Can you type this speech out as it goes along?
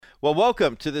Well,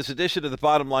 welcome to this edition of the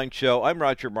Bottom Line Show. I'm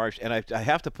Roger Marsh, and I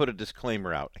have to put a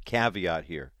disclaimer out, a caveat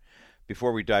here,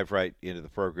 before we dive right into the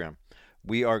program.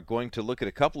 We are going to look at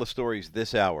a couple of stories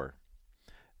this hour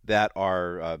that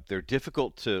are they're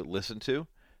difficult to listen to,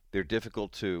 they're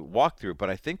difficult to walk through, but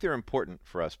I think they're important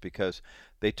for us because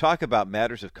they talk about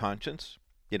matters of conscience.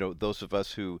 You know, those of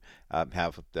us who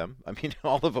have them. I mean,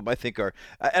 all of them, I think, are.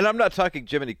 And I'm not talking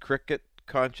Jiminy Cricket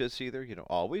conscious either. You know,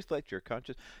 always let your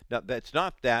conscience. Now, that's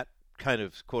not that kind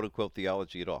of quote unquote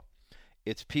theology at all.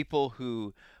 It's people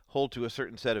who hold to a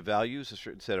certain set of values, a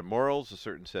certain set of morals, a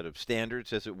certain set of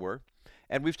standards, as it were.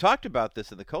 And we've talked about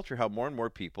this in the culture, how more and more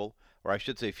people, or I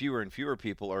should say fewer and fewer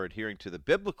people, are adhering to the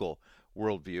biblical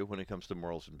worldview when it comes to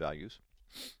morals and values.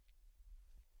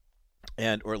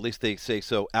 And, or at least they say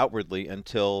so outwardly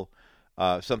until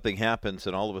something happens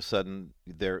and all of a sudden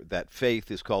that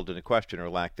faith is called into question or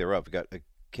lack thereof. We've got a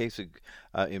case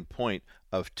in point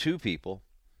of two people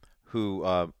who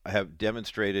have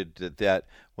demonstrated that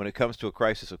when it comes to a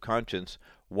crisis of conscience,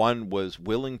 one was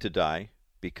willing to die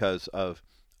because of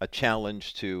a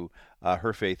challenge to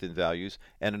her faith and values,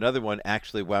 and another one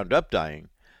actually wound up dying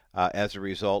as a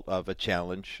result of a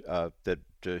challenge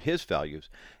to his values.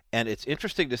 And it's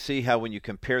interesting to see how when you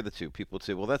compare the two, people would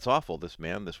say, well, that's awful, this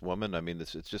man, this woman. I mean,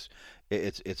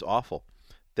 it's awful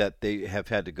that they have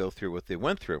had to go through what they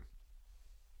went through.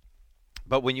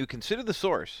 But when you consider the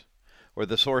source, or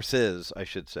the sources, I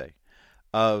should say,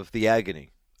 of the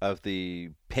agony, of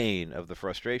the pain, of the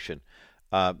frustration,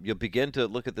 you'll begin to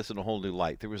look at this in a whole new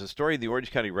light. There was a story in the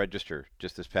Orange County Register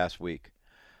just this past week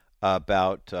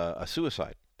about a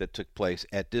suicide that took place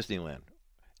at Disneyland.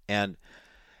 And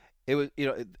it was,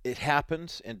 it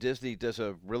happens, and Disney does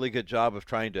a really good job of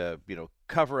trying to,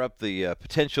 cover up the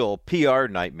potential PR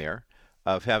nightmare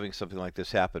of having something like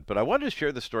this happen. But I wanted to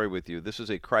share the story with you. This is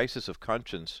a crisis of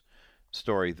conscience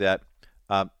story that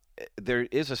there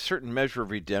is a certain measure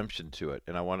of redemption to it,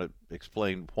 and I want to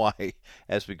explain why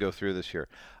as we go through this here.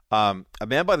 A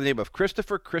man by the name of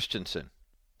Christopher Christensen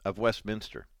of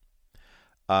Westminster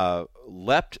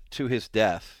leapt to his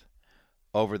death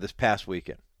over this past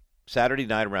weekend. Saturday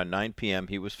night around 9 p.m.,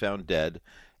 he was found dead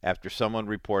after someone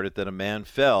reported that a man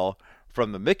fell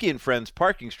from the Mickey and Friends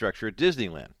parking structure at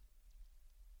Disneyland.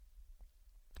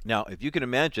 Now, if you can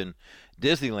imagine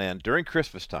Disneyland during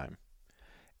Christmas time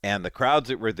and the crowds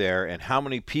that were there and how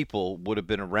many people would have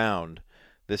been around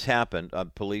this happened,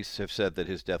 police have said that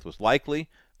his death was likely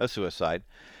a suicide.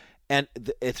 And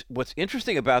it's what's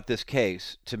interesting about this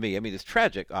case to me, I mean, it's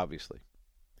tragic, obviously.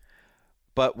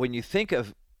 But when you think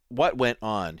of what went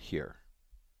on here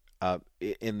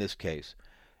in this case,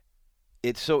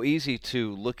 it's so easy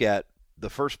to look at the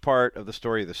first part of the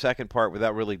story, the second part,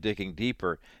 without really digging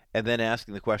deeper, and then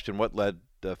asking the question, what led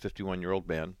the 51-year-old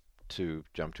man to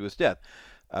jump to his death?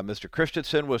 Mr.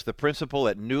 Christensen was the principal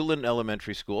at Newland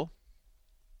Elementary School,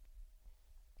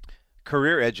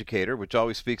 career educator, which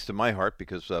always speaks to my heart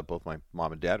because both my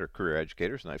mom and dad are career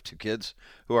educators, and I have two kids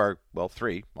who are, well,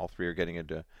 three. All three are getting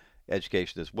into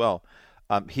education as well.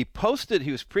 He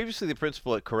was previously the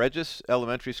principal at Coregis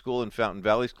Elementary School in Fountain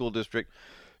Valley School District.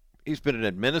 He's been an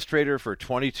administrator for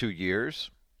 22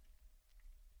 years.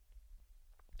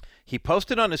 He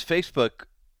posted on his Facebook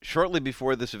shortly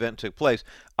before this event took place,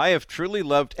 "I have truly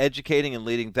loved educating and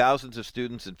leading thousands of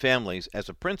students and families as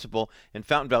a principal in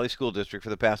Fountain Valley School District for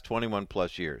the past 21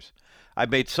 plus years. I've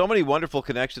made so many wonderful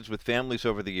connections with families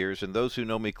over the years, and those who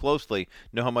know me closely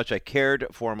know how much I cared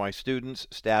for my students,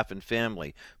 staff, and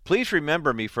family. Please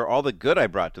remember me for all the good I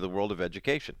brought to the world of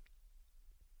education."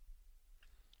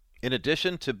 In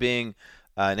addition to being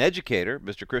an educator,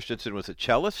 Mr. Christensen was a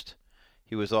cellist.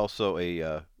 He was also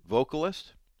a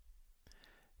vocalist.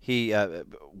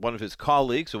 One of his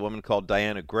colleagues, a woman called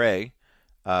Diana Gray,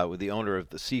 with the owner of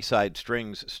the Seaside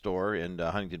Strings store in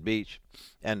Huntington Beach,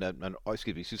 and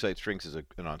Seaside Strings is an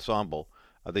ensemble.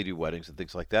 They do weddings and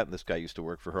things like that, and this guy used to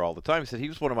work for her all the time. He said he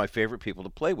was one of my favorite people to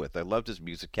play with. I loved his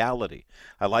musicality.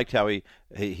 I liked how he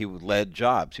led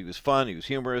jobs. He was fun. He was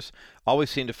humorous.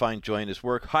 Always seemed to find joy in his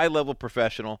work. High-level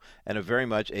professional, and a very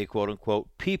much a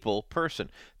quote-unquote people person.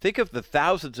 Think of the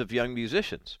thousands of young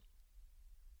musicians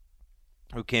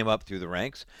who came up through the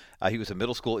ranks. He was a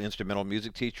middle school instrumental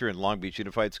music teacher in Long Beach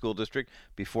Unified School District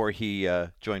before he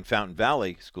joined Fountain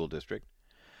Valley School District.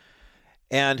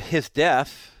 And his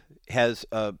death has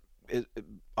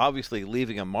obviously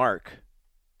leaving a mark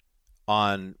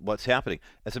on what's happening.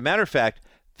 As a matter of fact,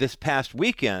 this past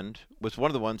weekend was one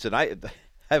of the ones that I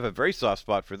have a very soft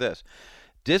spot for this.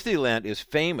 Disneyland is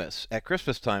famous at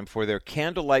Christmas time for their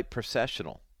candlelight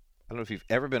processional. I don't know if you've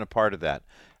ever been a part of that.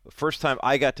 First time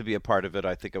I got to be a part of it,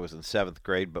 I think I was in seventh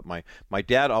grade, but my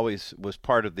dad always was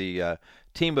part of the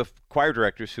team of choir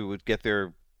directors who would get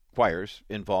their choirs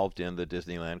involved in the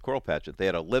Disneyland choral pageant. They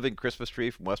had a living Christmas tree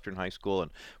from Western High School,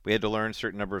 and we had to learn a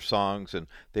certain number of songs, and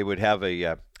they would have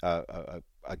a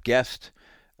guest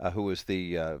who was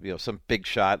the some big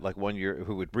shot, like one year,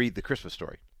 who would read the Christmas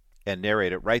story and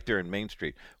narrate it right there in Main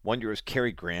Street. One year was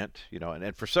Cary Grant,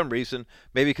 and for some reason,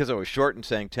 maybe because I was short and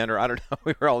sang tenor, I don't know,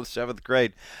 we were all in seventh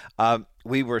grade.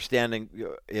 We were standing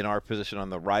in our position on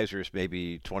the risers,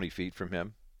 maybe 20 feet from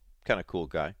him. Kind of cool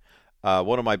guy.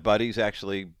 One of my buddies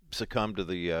actually succumbed to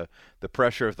the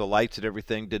pressure of the lights and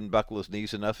everything, didn't buckle his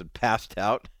knees enough and passed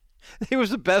out. He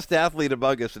was the best athlete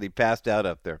among us, and he passed out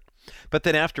up there. But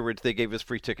then afterwards, they gave us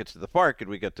free tickets to the park, and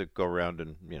we got to go around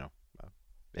and,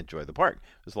 enjoy the park.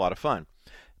 It was a lot of fun.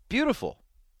 Beautiful.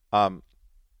 The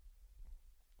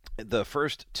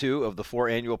first two of the 4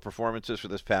 annual performances for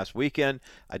this past weekend.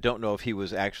 I don't know if he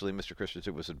was actually, Mr.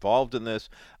 Christensen was involved in this.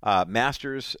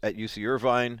 Masters at UC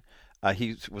Irvine.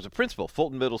 He was a principal,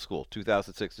 Fulton Middle School,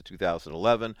 2006 to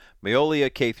 2011.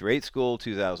 Mayolia K-8 School,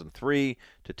 2003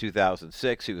 to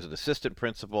 2006. He was an assistant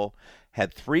principal.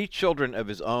 Had 3 children of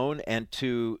his own and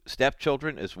 2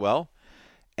 stepchildren as well.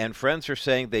 And friends are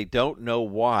saying they don't know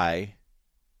why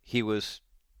he was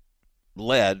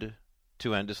led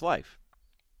to end his life.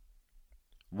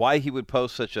 Why he would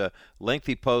post such a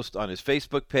lengthy post on his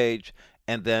Facebook page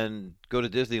and then go to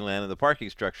Disneyland in the parking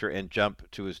structure and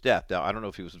jump to his death. Now, I don't know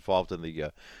if he was involved in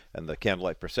the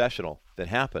candlelight processional that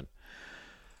happened.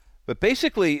 But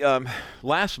basically,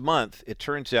 last month, it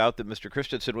turns out that Mr.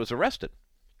 Christensen was arrested.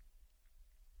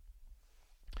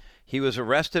 He was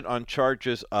arrested on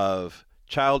charges of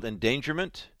child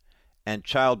endangerment and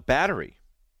child battery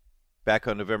back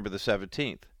on November the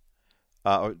 17th.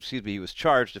 He was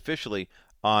charged officially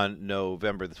on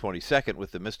November the 22nd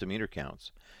with the misdemeanor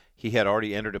counts. He had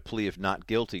already entered a plea of not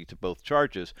guilty to both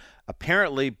charges.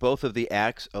 Apparently, both of the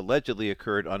acts allegedly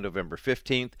occurred on November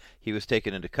 15th. He was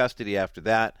taken into custody after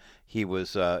that. He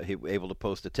was able to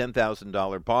post a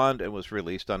 $10,000 bond and was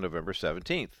released on November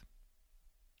 17th.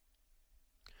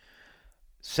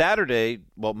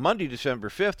 Monday, December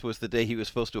 5th was the day he was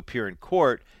supposed to appear in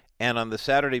court, and on the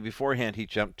Saturday beforehand, he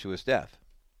jumped to his death.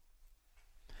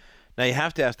 Now, you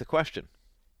have to ask the question,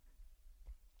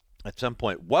 at some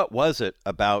point, what was it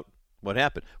about what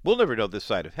happened? We'll never know this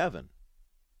side of heaven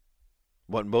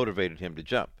what motivated him to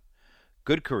jump.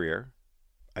 Good career.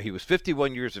 He was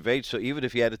 51 years of age, so even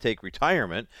if he had to take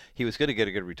retirement, he was going to get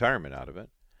a good retirement out of it.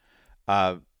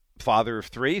 Father of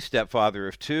 3, stepfather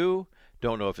of 2.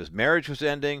 Don't know if his marriage was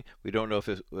ending. We don't know if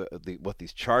what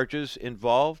these charges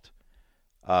involved.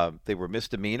 They were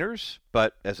misdemeanors,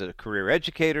 but as a career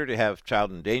educator, to have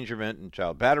child endangerment and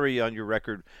child battery on your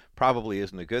record probably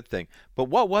isn't a good thing. But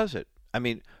what was it? I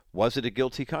mean, was it a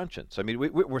guilty conscience? I mean,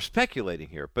 we're speculating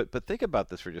here, but think about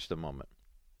this for just a moment.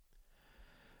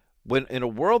 When in a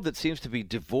world that seems to be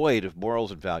devoid of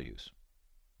morals and values,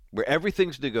 where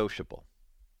everything's negotiable,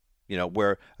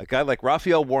 where a guy like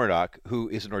Raphael Warnock, who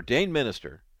is an ordained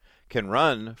minister, can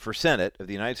run for Senate of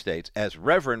the United States as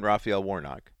Reverend Raphael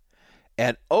Warnock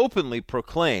and openly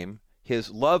proclaim his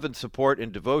love and support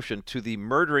and devotion to the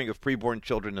murdering of preborn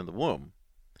children in the womb,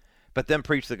 but then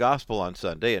preach the gospel on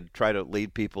Sunday and try to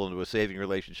lead people into a saving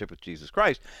relationship with Jesus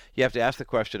Christ, you have to ask the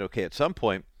question, okay, at some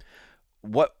point,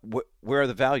 where are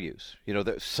the values?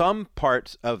 There's some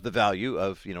parts of the value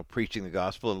of, preaching the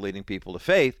gospel and leading people to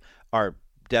faith are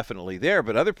definitely there,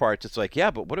 but other parts it's like,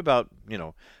 yeah, but what about,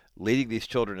 leading these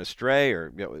children astray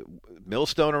or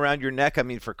millstone around your neck? I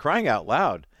mean, for crying out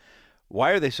loud,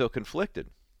 why are they so conflicted?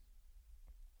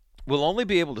 We'll only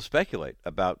be able to speculate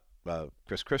about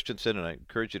Chris Christensen, and I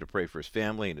encourage you to pray for his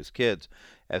family and his kids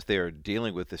as they are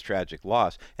dealing with this tragic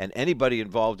loss, and anybody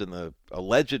involved in the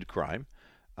alleged crime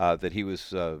that he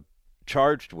was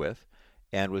charged with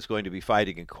and was going to be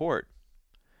fighting in court.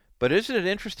 But isn't it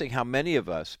interesting how many of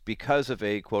us, because of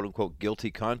a quote-unquote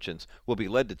guilty conscience, will be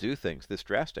led to do things this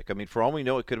drastic? I mean, for all we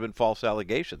know, it could have been false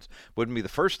allegations. Wouldn't be the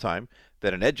first time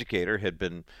that an educator had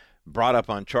been brought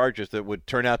up on charges that would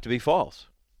turn out to be false.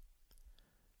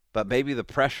 But maybe the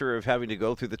pressure of having to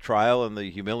go through the trial and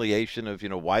the humiliation of,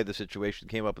 why the situation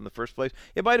came up in the first place,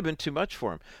 it might have been too much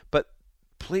for him. But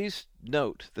please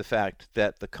note the fact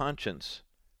that the conscience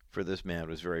for this man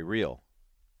was very real.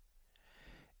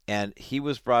 And he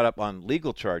was brought up on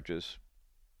legal charges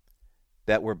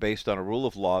that were based on a rule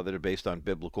of law that are based on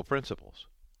biblical principles.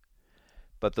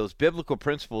 But those biblical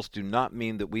principles do not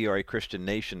mean that we are a Christian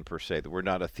nation per se, that we're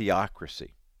not a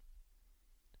theocracy.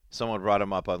 Someone brought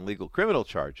him up on legal criminal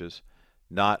charges,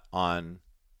 not on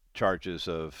charges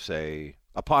of, say,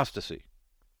 apostasy.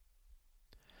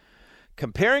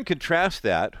 Compare and contrast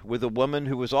that with a woman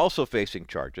who was also facing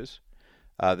charges,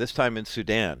 this time in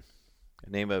Sudan, the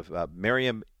name of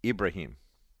Mariam Ibraheem.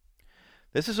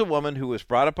 This is a woman who was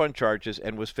brought up on charges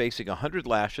and was facing 100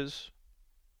 lashes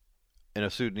in a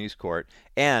Sudanese court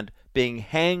and being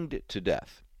hanged to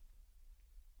death.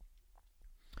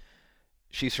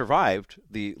 She survived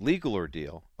the legal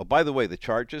ordeal. Oh, by the way, the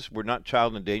charges were not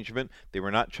child endangerment. They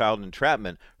were not child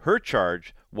entrapment. Her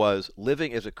charge was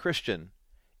living as a Christian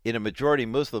in a majority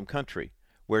Muslim country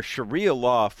where Sharia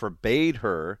law forbade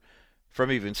her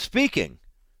from even speaking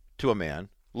to a man,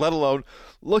 let alone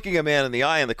looking a man in the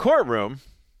eye in the courtroom,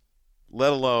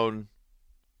 let alone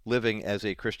living as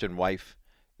a Christian wife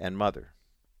and mother.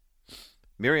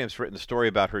 Miriam's written a story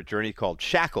about her journey called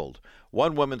Shackled,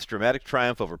 one woman's dramatic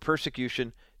triumph over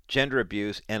persecution, gender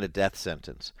abuse, and a death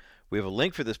sentence. We have a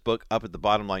link for this book up at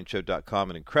thebottomlineshow.com,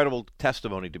 an incredible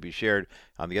testimony to be shared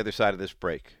on the other side of this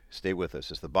break. Stay with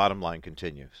us as The Bottom Line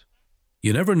continues.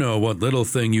 You never know what little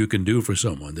thing you can do for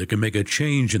someone that can make a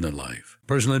change in their life.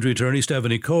 Personal injury attorney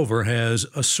Stephanie Cover has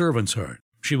a servant's heart.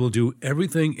 She will do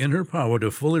everything in her power to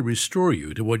fully restore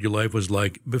you to what your life was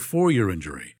like before your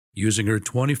injury, using her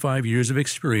 25 years of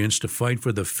experience to fight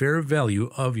for the fair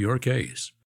value of your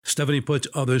case. Stephanie puts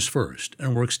others first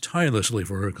and works tirelessly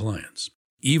for her clients.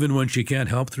 Even when she can't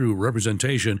help through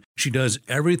representation, she does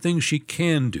everything she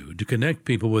can do to connect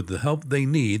people with the help they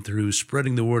need through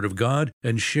spreading the word of God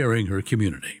and sharing her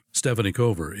community. Stephanie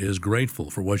Cover is grateful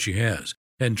for what she has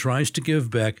and tries to give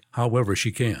back however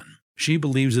she can. She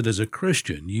believes that as a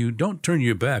Christian, you don't turn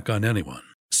your back on anyone.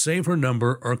 Save her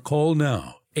number or call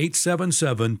now,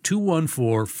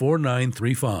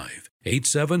 877-214-4935.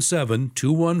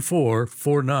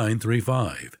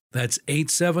 877-214-4935. That's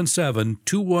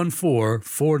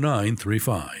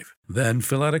 877-214-4935. Then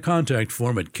fill out a contact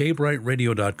form at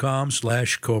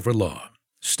kbrightradio.com/Cover-Law.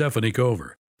 Stephanie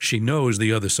Cover. She knows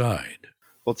the other side.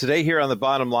 Well, today here on The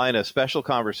Bottom Line, a special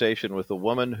conversation with a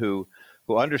woman who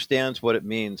understands what it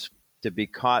means to be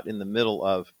caught in the middle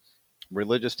of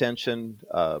religious tension,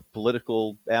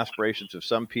 political aspirations of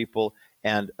some people,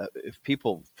 and if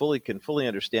people can fully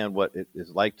understand what it is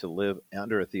like to live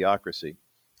under a theocracy.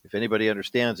 If anybody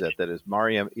understands that is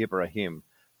Mariam Ibraheem.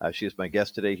 She is my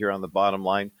guest today here on The Bottom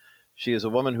Line. She is a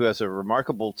woman who has a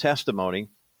remarkable testimony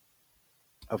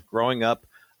of growing up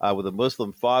with a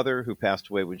Muslim father who passed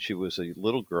away when she was a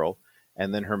little girl,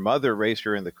 and then her mother raised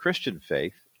her in the Christian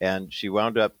faith, and she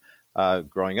wound up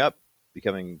growing up,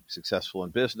 becoming successful in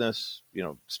business,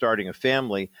 starting a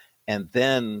family, and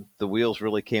then the wheels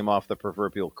really came off the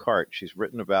proverbial cart. She's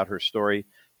written about her story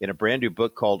in a brand new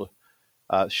book called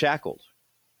Shackled.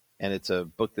 And it's a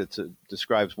book that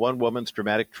describes one woman's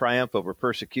dramatic triumph over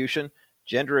persecution,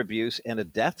 gender abuse, and a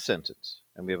death sentence.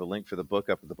 And we have a link for the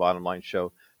book up at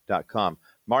thebottomlineshow.com.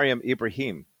 Mariam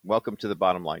Ibraheem, welcome to The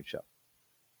Bottom Line Show.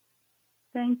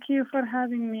 Thank you for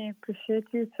having me. Appreciate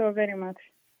you so very much.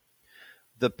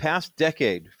 The past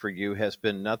decade for you has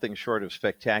been nothing short of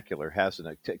spectacular, hasn't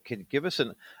it? Can you give us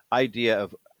an idea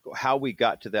of how we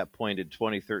got to that point in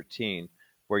 2013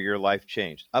 where your life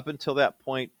changed? Up until that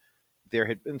point, there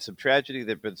had been some tragedy,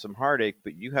 there had been some heartache,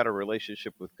 but you had a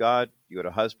relationship with God, you had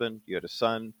a husband, you had a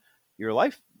son. Your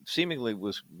life seemingly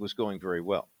was going very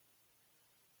well.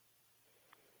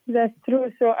 That's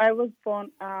true. So I was born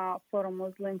for a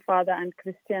Muslim father and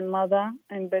Christian mother,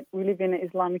 but we live in an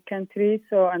Islamic country.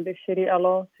 So under Sharia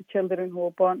law, so children who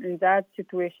are born in that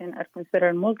situation are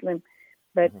considered Muslim.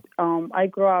 But I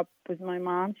grew up with my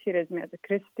mom. She raised me as a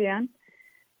Christian.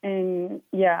 And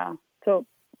so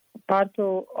part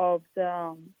of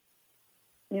the,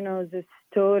 the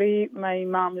story, my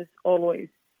mom is always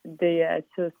there.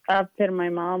 So after my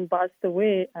mom passed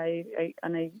away, I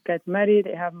got married.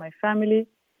 I have my family.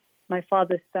 My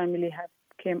father's family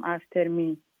came after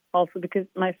me also because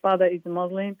my father is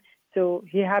Muslim. So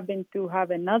he happened to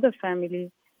have another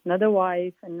family, another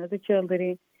wife, another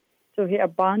children. So he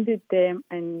abandoned them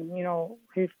and,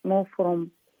 he moved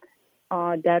from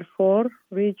Darfur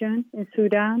region in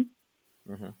Sudan,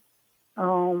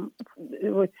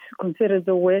 which is considered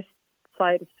the west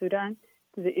side of Sudan,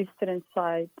 to the eastern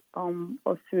side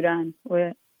of Sudan,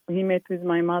 where he met with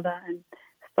my mother and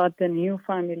started a new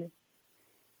family.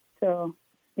 So,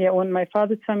 when my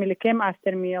father's family came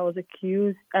after me, I was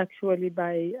accused actually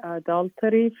by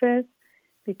adultery first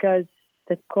because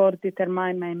the court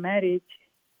determined my marriage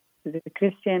with a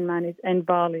Christian man is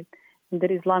invalid. In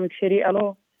the Islamic Sharia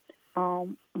law,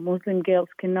 Muslim girls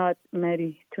cannot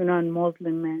marry to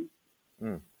non-Muslim men.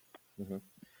 Mm-hmm.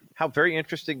 How very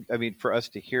interesting, for us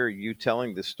to hear you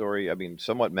telling this story,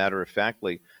 somewhat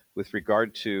matter-of-factly with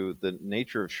regard to the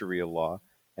nature of Sharia law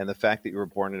and the fact that you were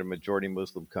born in a majority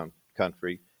Muslim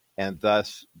country and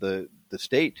thus the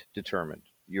state determined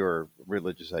your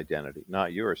religious identity,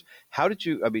 not yours. How did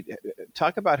you? I mean,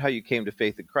 talk about how you came to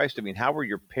faith in Christ. I mean, how were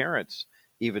your parents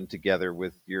even together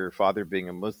with your father being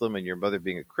a Muslim and your mother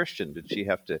being a Christian? Did she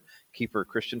have to keep her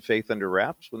Christian faith under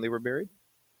wraps when they were married?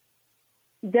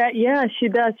 That yeah, she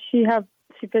does. She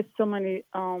faced so many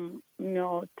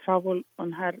trouble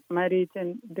on her marriage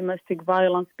and domestic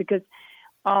violence because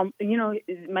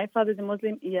my father is a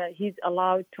Muslim. Yeah, he's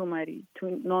allowed to marry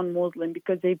to non-Muslim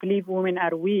because they believe women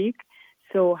are weak.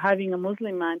 So having a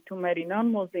Muslim man to marry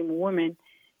non-Muslim women,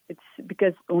 it's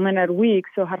because women are weak.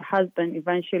 So her husband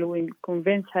eventually will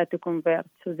convince her to convert.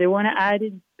 So they want to add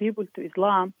people to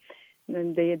Islam.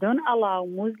 And they don't allow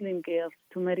Muslim girls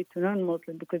to marry to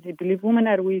non-Muslim because they believe women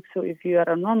are weak. So if you are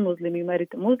a non-Muslim, you marry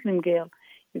a Muslim girl,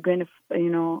 you're going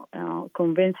to,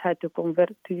 convince her to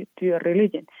convert to your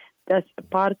religion. That's a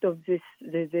part of this.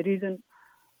 There's a reason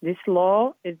this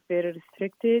law is very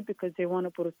restricted because they want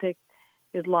to protect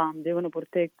Islam. They want to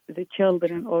protect the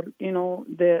children or,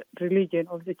 the religion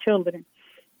of the children.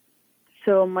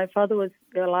 So my father was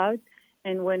allowed.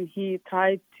 And when he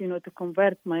tried, to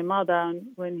convert my mother, and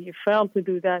when he failed to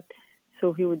do that,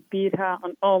 so he would beat her,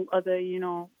 and all other,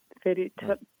 very,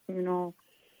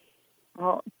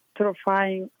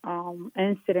 terrifying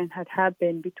incident had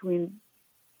happened between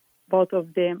both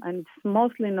of them, and it's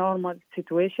mostly normal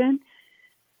situation.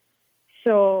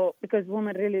 So because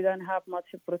women really don't have much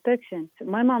protection. So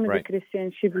my mom is a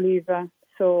Christian; she believer.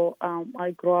 So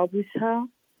I grew up with her.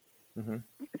 Mm-hmm.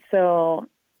 So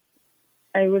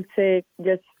I would say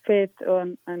just faith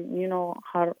on and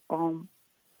her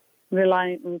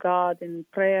relying on God and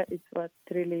prayer is what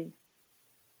really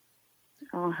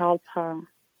helped her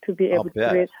to be able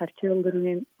to raise her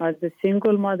children as a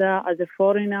single mother, as a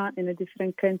foreigner in a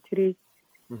different country.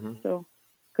 Mm-hmm. So,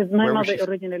 because my mother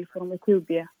originally from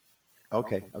Ethiopia.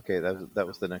 Okay, that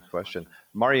was the next question.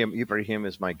 Mariam Ibraheem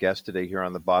is my guest today here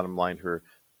on The Bottom Line. Her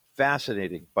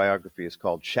fascinating biography is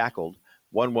called Shackled: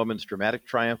 One Woman's Dramatic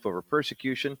Triumph Over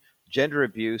Persecution, Gender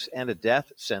Abuse, and a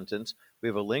Death Sentence. We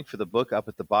have a link for the book up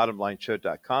at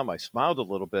thebottomlineshow.com. I smiled a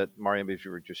little bit, Mariam, as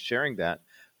you were just sharing that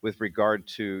with regard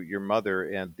to your mother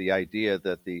and the idea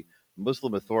that the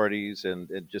Muslim authorities and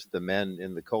just the men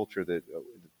in the culture that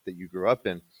you grew up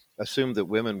in assumed that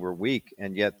women were weak,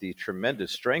 and yet the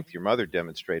tremendous strength your mother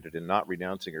demonstrated in not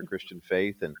renouncing her Christian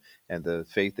faith and the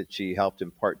faith that she helped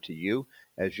impart to you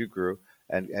as you grew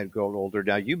and grow older.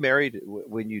 Now, you married,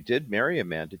 when you did marry a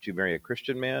man, did you marry a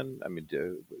Christian man? I mean,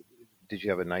 did you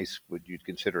have a nice, would you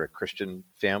consider a Christian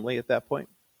family at that point?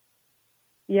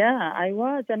 Yeah, I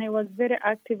was, and I was very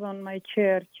active on my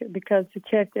church because the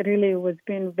church really was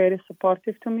being very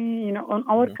supportive to me. On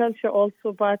our culture,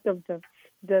 also part of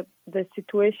the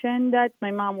situation that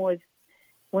my mom was,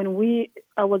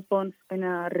 I was born in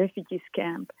a refugees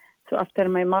camp. So after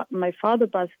my father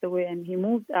passed away and he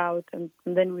moved out, and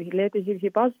then he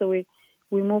passed away,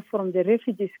 we moved from the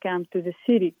refugees camp to the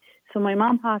city. So my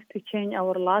mom had to change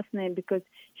our last name because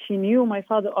she knew my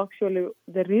father actually,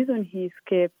 the reason he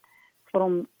escaped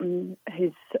from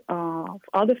his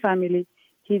other family,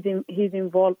 he's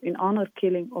involved in honor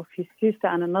killing of his sister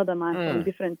and another man from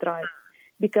different tribes.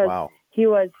 Because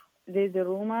there's a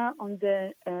rumor on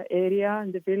the area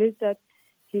in the village that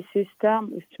his sister,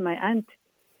 which my aunt,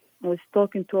 was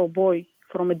talking to a boy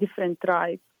from a different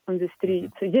tribe on the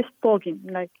street. So just talking,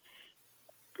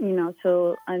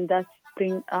 and that's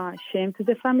bring shame to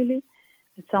the family.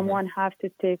 Someone have to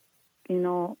take,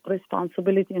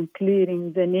 responsibility in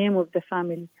clearing the name of the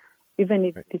family, even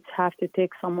if it have to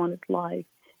take someone's life,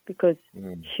 because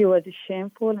she was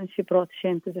shameful and she brought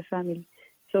shame to the family.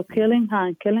 So killing her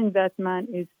and killing that man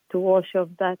is to wash off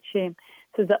that shame.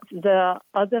 So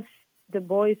the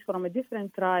boys from a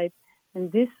different tribe, and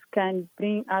this can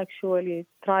bring actually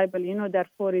tribal,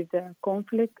 therefore is a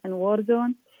conflict and war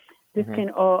zone. This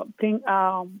can bring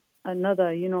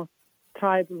another,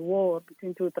 tribal war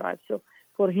between two tribes. So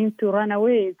for him to run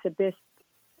away, it's the best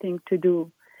thing to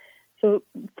do. So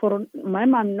for my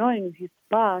mom knowing his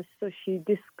past, so she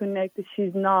disconnected.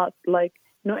 She's not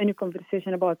no any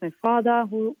conversation about my father,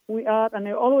 who we are. And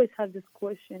I always have this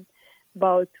question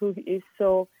about who he is.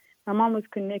 So my mom was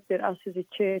connected us as a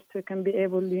church so we can be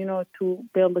able, to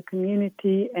build a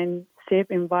community and safe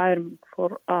environment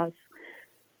for us.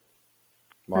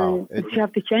 Wow. And we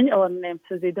have to change our name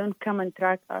so they don't come and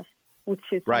track us, which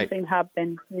is something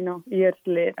happened, years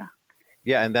later.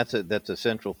 Yeah, and that's a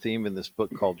central theme in this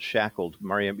book called Shackled.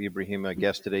 Mariam Ibraheem, a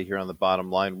guest today here on The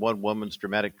Bottom Line. One woman's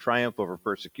dramatic triumph over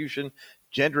persecution,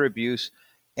 gender abuse,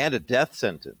 and a death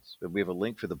sentence. We have a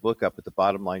link for the book up at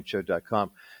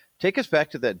thebottomlineshow.com. Take us back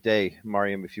to that day,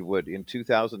 Mariam, if you would, in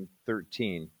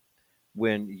 2013,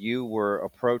 when you were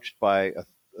approached by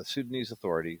Sudanese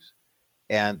authorities,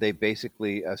 and they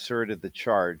basically asserted the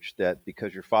charge that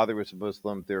because your father was a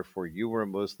Muslim, therefore you were a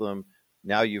Muslim.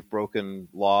 Now you've broken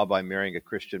law by marrying a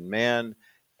Christian man,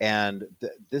 and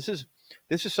this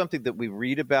is something that we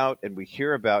read about and we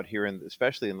hear about here,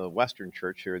 especially in the Western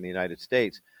Church here in the United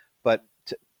States. But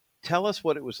tell us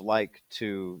what it was like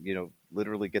to,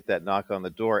 literally get that knock on the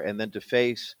door, and then to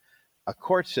face a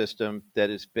court system that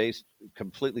is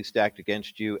completely stacked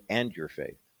against you and your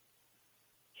faith.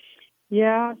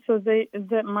 Yeah, so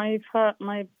my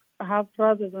half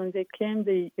brothers, when they came,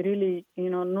 they really,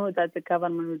 know that the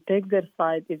government would take their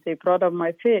side if they brought up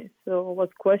my faith. So I was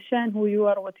questioned, who you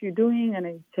are, what you're doing, and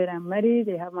I said I'm married,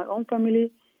 I have my own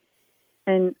family,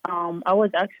 and I was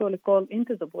actually called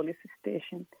into the police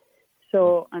station.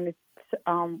 So, and it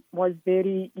was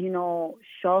very,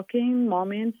 shocking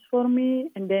moments for me.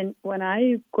 And then when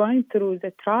I going through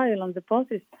the trial and the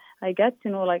process, I got to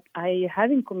know I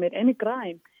haven't committed any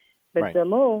crime. But right. The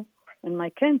law in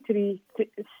my country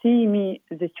see me,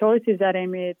 the choices that I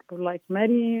made, like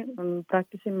marrying and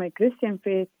practicing my Christian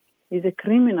faith, is a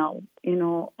criminal,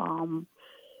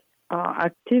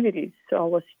 activities. So I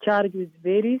was charged with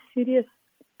very serious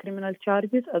criminal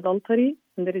charges, adultery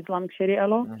under Islamic Sharia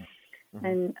law,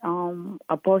 and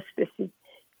apostasy,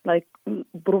 like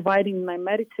providing my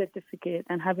marriage certificate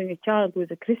and having a child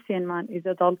with a Christian man is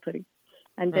adultery.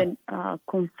 And then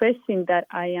confessing that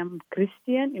I am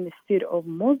Christian instead of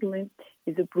Muslim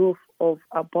is a proof of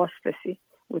apostasy,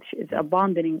 which is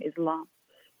abandoning Islam.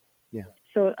 Yeah.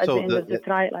 So at the end of the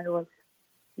trial, I was,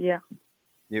 at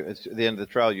the end of the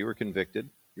trial, you were convicted.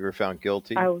 You were found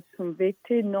guilty. I was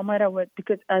convicted no matter what,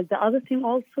 because as the other thing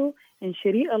also, in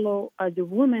Sharia law, as a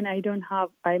woman,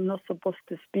 I'm not supposed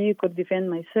to speak or defend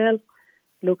myself,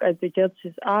 look at the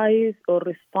judge's eyes or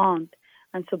respond.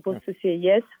 I'm supposed to say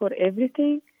yes for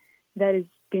everything that is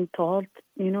being taught,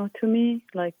 to me.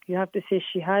 Like you have to say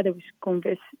shahada, which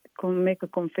make a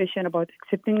confession about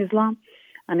accepting Islam.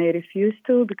 And I refuse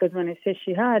to, because when I say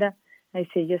shahada, I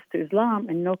say yes to Islam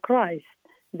and no Christ.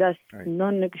 That's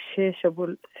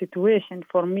non-negotiable situation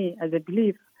for me as a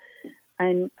believer.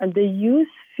 And they use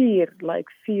fear, like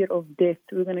fear of death.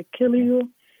 We're going to kill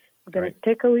you. We're going to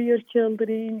take away your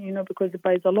children, because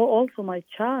by the law also my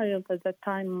child at that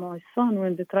time, my son,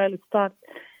 when the trial started,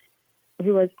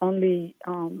 he was only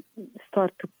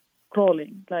start to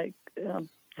crawling, like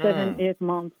 7-8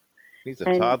 months. He's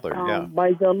a toddler,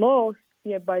 By the law,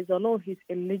 he's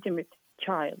a legitimate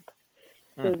child.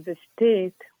 So the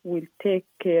state will take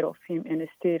care of him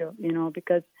instead of,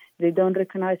 because they don't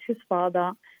recognize his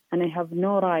father and they have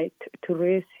no right to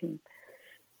raise him.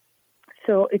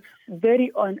 So it's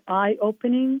very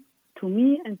eye-opening to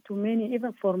me and to many,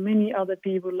 even for many other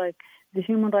people, like the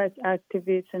human rights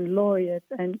activists and lawyers,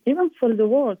 and even for the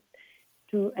world,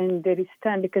 and they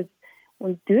stand, because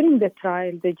during the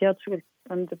trial, the judge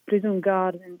and the prison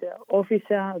guard and the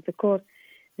officer of the court,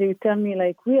 they will tell me,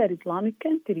 we are Islamic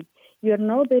country. You're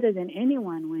no better than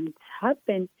anyone. When it's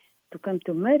happened to come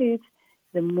to marriage,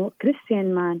 the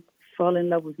Christian man fall in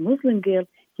love with Muslim girl,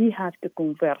 he has to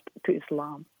convert to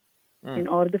Islam in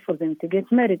order for them to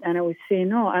get married. And I would say,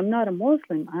 no, I'm not a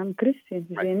Muslim, I'm Christian.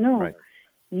 He say, no,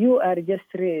 you are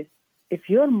just raised. If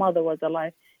your mother was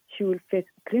alive, she will face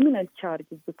criminal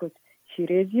charges because she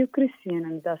raised you Christian,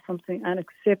 and that's something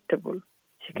unacceptable.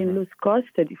 She can lose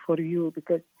custody for you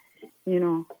because,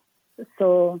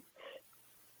 so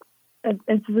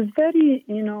it was very,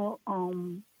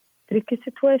 tricky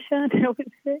situation, I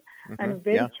would say, and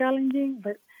very challenging.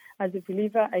 But as a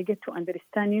believer, I get to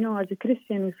understand, as a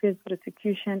Christian, we face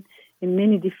persecution in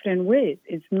many different ways.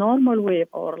 It's normal way of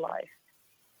our life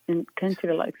in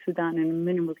countries like Sudan and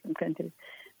many Muslim countries.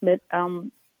 But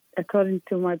according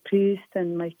to my priest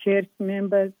and my church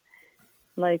members,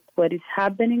 what is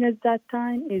happening at that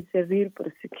time is a real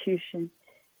persecution.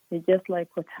 It's just like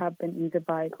what happened in the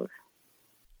Bible.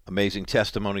 Amazing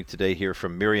testimony today here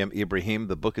from Mariam Ibraheem.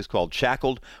 The book is called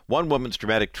Shackled, One Woman's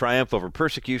Dramatic Triumph Over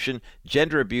Persecution,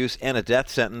 Gender Abuse, and a Death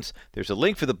Sentence. There's a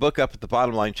link for the book up at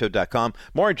thebottomlineshow.com.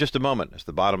 More in just a moment as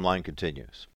The Bottom Line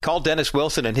continues. Call Dennis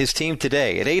Wilson and his team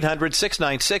today at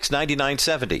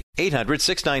 800-696-9970.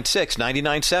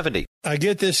 800-696-9970. I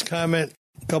get this comment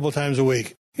a couple times a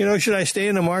week. Should I stay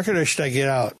in the market or should I get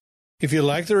out? If you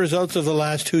like the results of the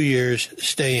last 2 years,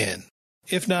 stay in.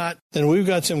 If not, then we've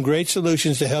got some great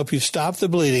solutions to help you stop the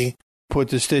bleeding, put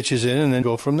the stitches in, and then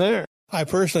go from there. I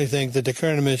personally think that the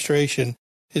current administration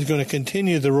is going to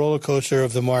continue the roller coaster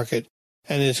of the market,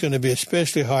 and it's going to be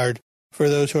especially hard for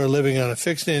those who are living on a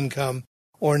fixed income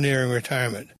or nearing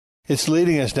retirement. It's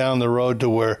leading us down the road to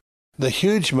where the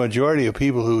huge majority of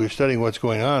people who are studying what's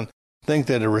going on think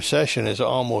that a recession is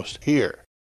almost here.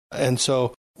 And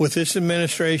so with this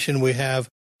administration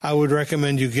I would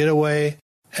recommend you get away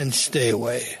and stay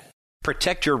away.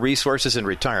 Protect your resources in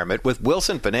retirement with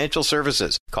Wilson Financial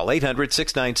Services. Call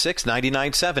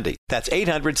 800-696-9970. That's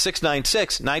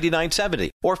 800-696-9970.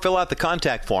 Or fill out the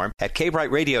contact form at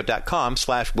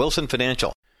kbrightradio.com/Wilson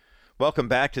Financial. Welcome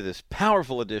back to this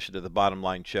powerful edition of the Bottom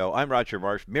Line Show. I'm Roger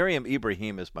Marsh. Mariam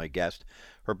Ibraheem is my guest.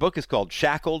 Her book is called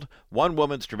Shackled, One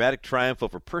Woman's Dramatic Triumph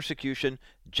Over Persecution,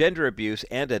 Gender Abuse,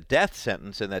 and a Death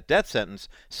Sentence. And that death sentence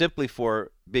simply for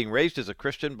being raised as a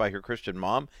Christian by her Christian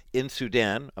mom in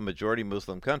Sudan, a majority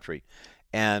Muslim country.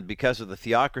 And because of the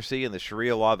theocracy and the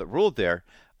Sharia law that ruled there,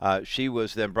 she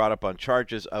was then brought up on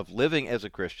charges of living as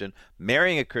a Christian,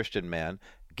 marrying a Christian man,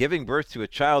 giving birth to a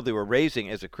child they were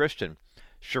raising as a Christian.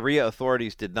 Sharia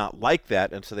authorities did not like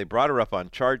that, and so they brought her up on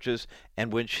charges.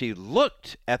 And when she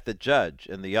looked at the judge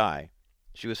in the eye,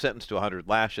 she was sentenced to 100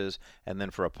 lashes, and then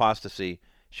for apostasy,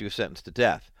 she was sentenced to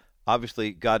death.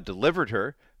 Obviously, God delivered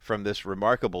her from this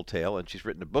remarkable tale, and she's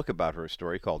written a book about her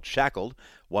story called Shackled,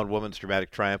 One Woman's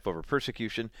Dramatic Triumph Over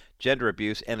Persecution, Gender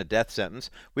Abuse, and a Death Sentence.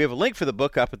 We have a link for the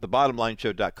book up at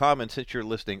thebottomlineshow.com, and since you're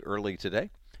listening early today,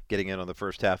 getting in on the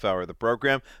first half hour of the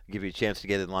program, I'll give you a chance to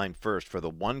get in line first for the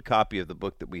one copy of the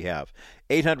book that we have.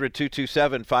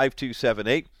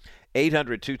 800-227-5278,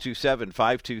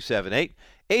 800-227-5278,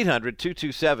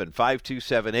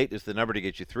 800-227-5278 is the number to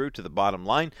get you through to the bottom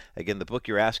line. Again, the book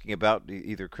you're asking about,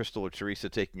 either Crystal or Teresa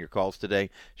taking your calls today,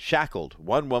 Shackled,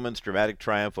 One Woman's Dramatic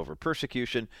Triumph Over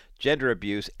Persecution, Gender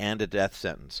Abuse, and a Death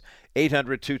Sentence.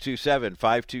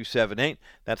 800-227-5278.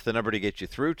 That's the number to get you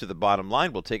through to the bottom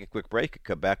line. We'll take a quick break and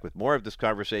come back with more of this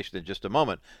conversation in just a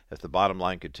moment as the bottom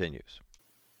line continues.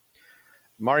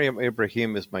 Mariam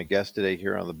Ibraheem is my guest today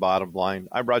here on The Bottom Line.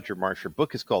 I'm Roger Marsh. Her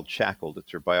book is called Shackled.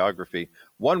 It's her biography,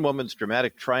 One Woman's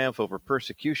Dramatic Triumph Over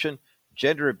Persecution,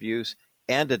 Gender Abuse,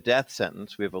 and a Death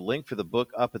Sentence. We have a link for the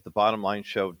book up at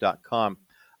thebottomlineshow.com.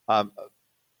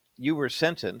 You were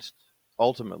sentenced,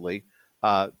 ultimately,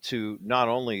 to not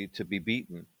only to be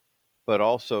beaten, but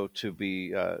also to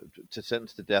be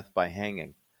sentenced to death by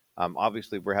hanging.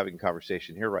 Obviously, we're having a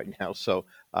conversation here right now, so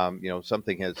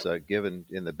something has given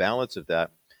in the balance of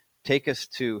that. Take us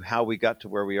to how we got to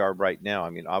where we are right now. I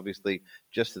mean, obviously,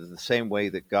 just in the same way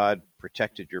that God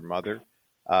protected your mother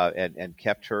and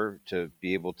kept her to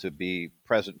be able to be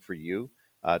present for you,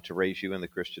 to raise you in the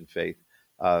Christian faith,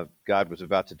 God was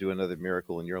about to do another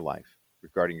miracle in your life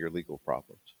regarding your legal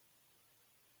problems.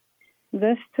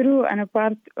 That's true. And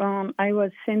apart, I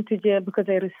was sent to jail because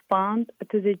I responded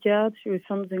to the judge with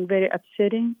something very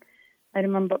upsetting. I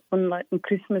remember on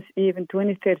Christmas Eve in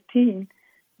 2013,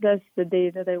 that's the day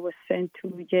that I was sent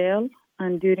to jail.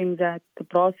 And during the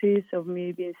process of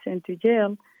me being sent to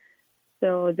jail,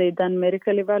 so they done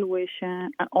medical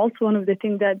evaluation. And also one of the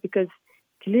things that, because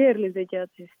clearly the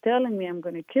judge is telling me I'm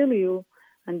going to kill you,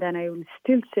 and then I was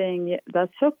still saying, yeah,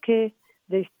 that's okay.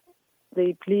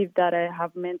 They believe that I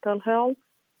have mental health,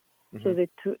 so they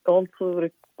also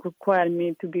require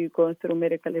me to be going through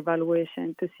medical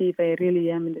evaluation to see if I really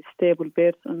am a stable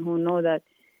person who know that,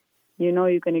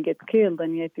 you're going to get killed,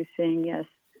 and yet you're saying yes.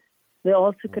 They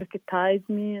also criticize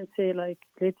me and say, like,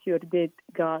 let your dead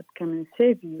God come and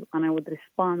save you. And I would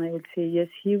respond, I would say, yes,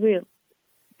 he will.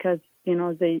 Because,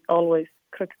 they always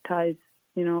criticize,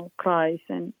 Christ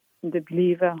and the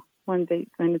believer when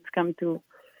it's come to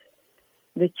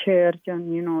the church and,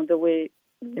 the way,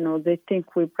 they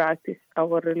think we practice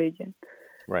our religion.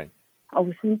 Right. I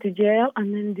was into jail,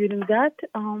 and then during that,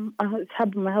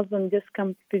 my husband just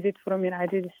come visit from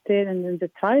United States, and then the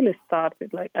trial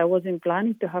started. Like, I wasn't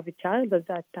planning to have a child at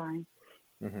that time.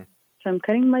 So I'm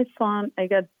carrying my son. I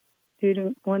got,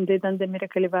 when they done the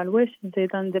medical evaluation, they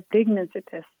done the pregnancy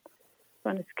test.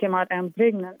 When it came out, I'm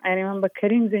pregnant. I remember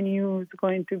carrying the news,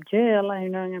 going to jail,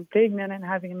 I'm pregnant and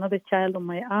having another child on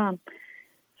my arm.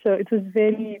 So it was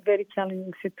very, very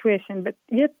challenging situation. But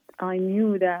yet I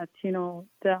knew that,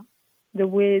 the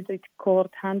way the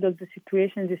court handled the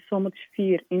situation, there's so much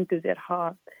fear into their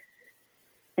heart.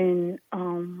 And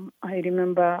I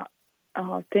remember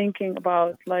thinking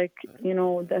about, that's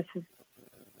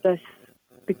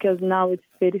because now it's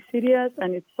very serious,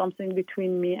 and it's something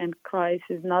between me and Christ.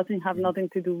 It's have nothing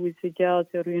to do with the judge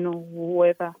or,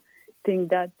 whoever think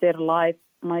that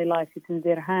my life is in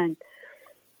their hand.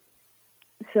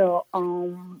 So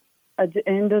at the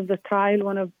end of the trial,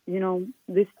 one of,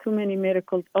 there's too many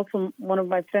miracles. Also, one of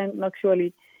my friends,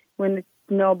 actually, when they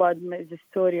know about the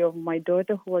story of my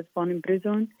daughter who was born in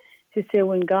prison, she said,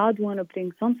 when God want to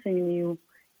bring something new,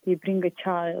 he bring a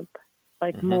child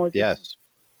like Moses. Yes.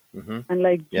 And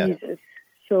like Jesus.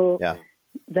 So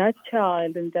that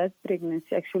child and that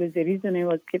pregnancy actually is the reason I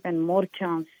was given more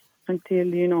chance until,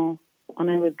 when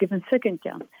I was given second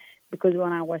chance. Because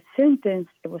when I was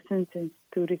sentenced, I was sentenced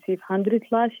to receive 100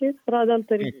 lashes for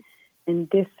adultery and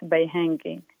death by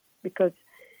hanging. Because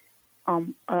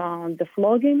the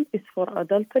flogging is for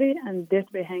adultery and death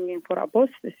by hanging for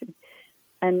apostasy.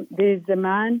 And there's a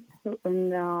man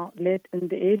late in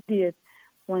the 80s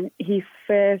when he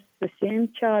faced the same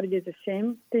charges, the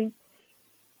same thing.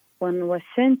 When he was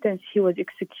sentenced, he was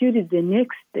executed the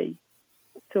next day.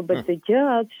 So, but the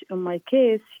judge on my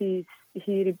case, he was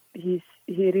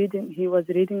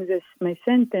reading my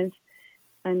sentence,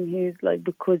 and he's like,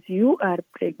 because you are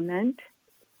pregnant,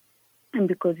 and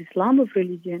because Islam of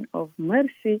religion of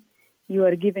mercy, you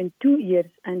are given 2 years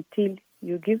until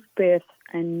you give birth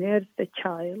and nurse the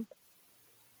child.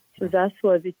 So that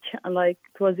was it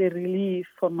was a relief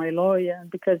for my lawyer,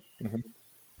 because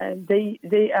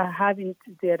they are having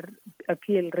their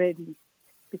appeal ready,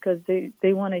 because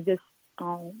they want to just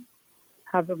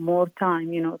have more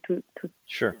time, to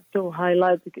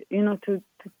highlight,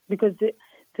 because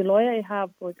the lawyer I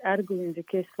have was arguing the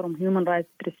case from human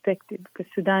rights perspective, because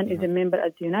Sudan is a member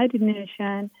of the United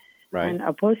Nations, and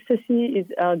apostasy is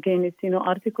against,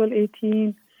 Article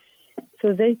 18.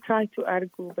 So they try to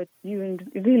argue, but it's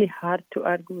really hard to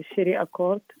argue with Sharia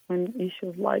court on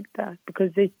issues like that,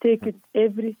 because they take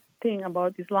everything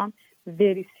about Islam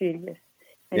very serious.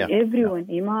 And everyone,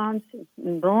 imams,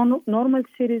 normal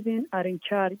citizens, are in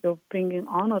charge of bringing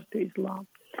honor to Islam.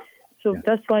 So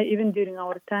that's why even during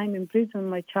our time in prison,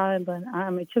 my children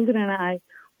and I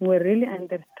were really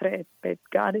under threat, but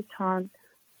God's hand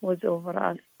was over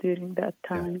us during that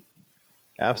time. Yeah.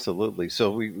 Absolutely.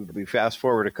 So we fast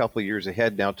forward a couple of years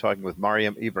ahead now, talking with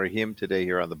Mariam Ibraheem today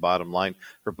here on The Bottom Line.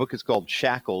 Her book is called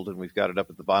Shackled, and we've got it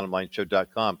up at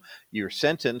thebottomlineshow.com. You're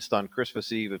sentenced on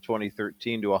Christmas Eve of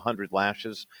 2013 to 100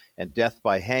 lashes and death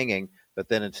by hanging, but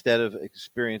then instead of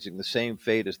experiencing the same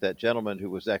fate as that gentleman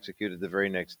who was executed the very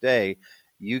next day,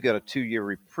 you got a 2-year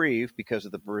reprieve because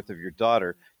of the birth of your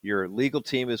daughter. Your legal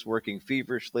team is working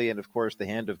feverishly, and of course, the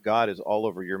hand of God is all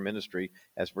over your ministry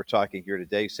as we're talking here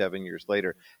today, 7 years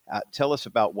later. Tell us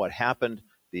about what happened,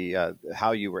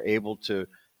 how you were able to,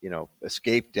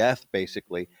 escape death,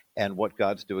 basically, and what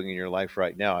God's doing in your life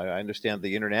right now. I understand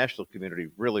the international community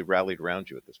really rallied around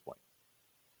you at this point.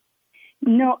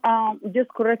 No, just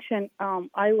correction.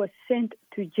 I was sent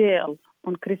to jail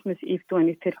on Christmas Eve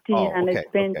 2013, I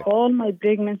spent all my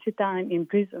pregnancy time in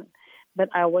prison. But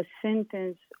I was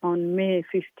sentenced on May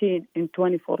 15 in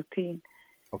 2014.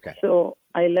 Okay. So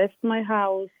I left my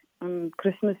house on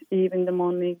Christmas Eve in the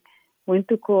morning, went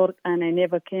to court, and I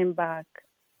never came back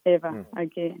ever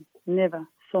again. Never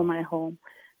saw my home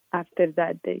after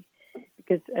that day,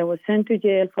 because I was sent to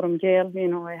jail. From jail,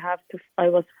 I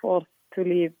was forced to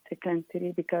leave the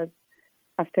country, because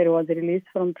after I was released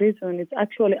from prison, it's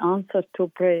actually answer to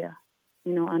prayer,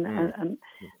 and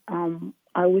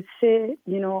I would say,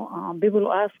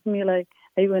 people ask me, like,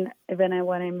 when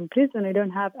I'm in prison, I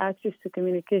don't have access to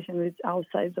communication with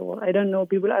outside the world. I don't know.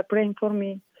 People are praying for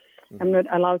me. I'm not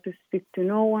allowed to speak to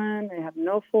no one. I have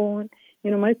no phone.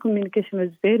 My communication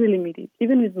was very limited,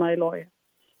 even with my lawyer.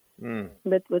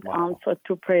 But with answer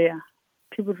to prayer,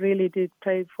 people really did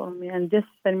pray for me. And just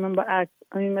I remember I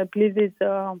believe it's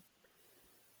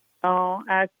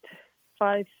Act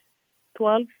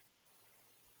 5:12.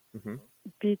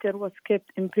 Peter was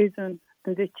kept in prison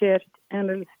in the church, and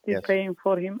really still praying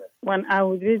for him. When I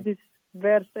would read this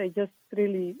verse, I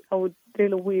would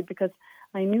really weep, because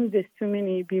I knew there's too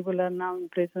many people are now in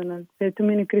prison, and there are too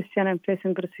many Christians are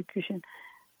facing persecution,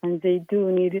 and they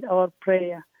do need our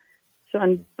prayer. So,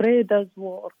 and prayer does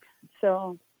work.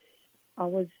 So I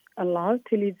was allowed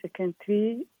to leave the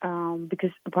country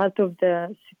because part of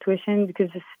the situation,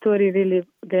 because the story really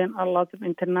gained a lot of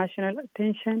international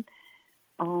attention.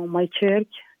 My church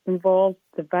involved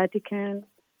the Vatican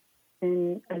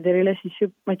in the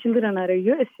relationship. My children are a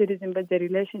U.S. citizen, but the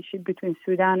relationship between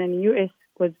Sudan and U.S.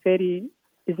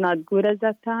 is not good at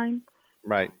that time.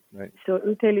 Right. So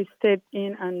Italy stepped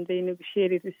in and they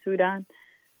negotiated with Sudan,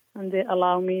 and they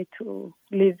allow me to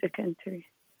leave the country.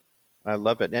 I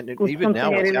love it. And even now,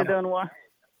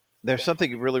 there's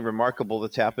something really remarkable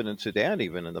that's happened in Sudan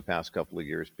even in the past couple of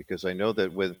years, because I know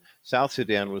that when South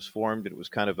Sudan was formed, it was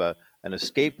kind of an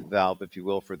escape valve, if you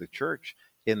will, for the church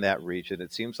in that region.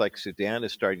 It seems like Sudan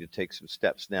is starting to take some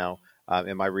steps now.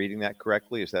 Am I reading that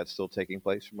correctly? Is that still taking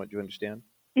place from what you understand?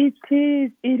 It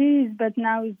is, but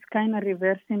now it's kind of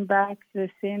reversing back the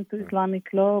same to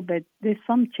Islamic law, but there's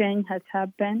some change has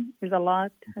happened. There's a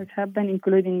lot has happened,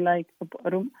 including like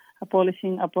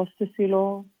abolishing apostasy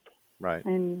law, Right.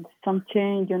 And some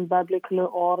change in biblical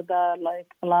order, like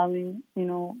allowing,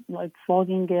 like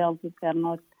flogging girls if they're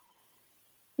not.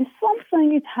 It's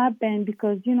something it happened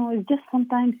because, it's just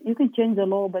sometimes you can change the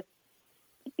law, but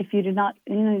if you do not,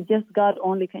 just God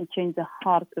only can change the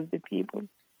heart of the people.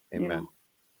 Amen.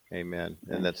 Amen.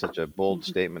 And that's such a bold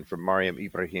statement from Mariam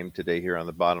Ibraheem today here on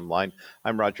The Bottom Line.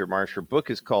 I'm Roger Marsh. Her book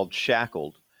is called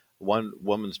Shackled, One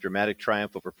Woman's Dramatic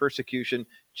Triumph Over Persecution,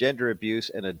 Gender Abuse,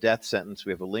 and a Death Sentence.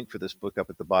 We have a link for this book up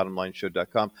at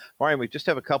thebottomlineshow.com. Mariam, we just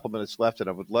have a couple minutes left, and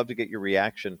I would love to get your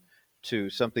reaction to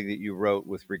something that you wrote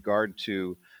with regard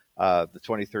to the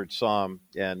 23rd Psalm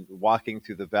and walking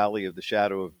through the valley of the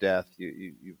shadow of death.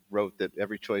 You wrote that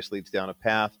every choice leads down a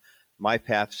path. My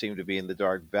path seemed to be in the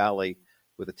dark valley.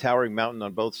 With a towering mountain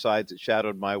on both sides, it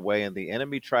shadowed my way, and the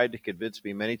enemy tried to convince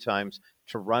me many times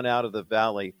to run out of the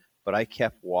valley, but I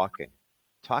kept walking.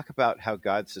 Talk about how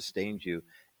God sustained you,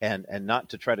 and not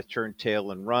to try to turn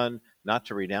tail and run, not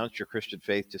to renounce your Christian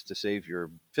faith just to save your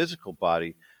physical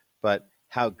body, but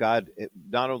how God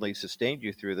not only sustained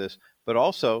you through this, but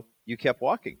also you kept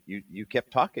walking. You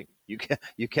kept talking.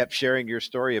 You kept sharing your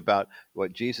story about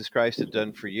what Jesus Christ had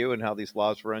done for you and how these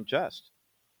laws were unjust.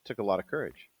 It took a lot of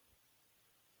courage.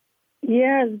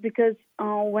 Yes, because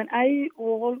when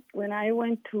I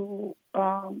went to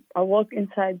I walked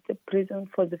inside the prison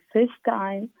for the first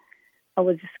time, I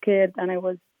was scared and I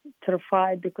was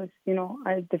terrified because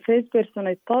the first person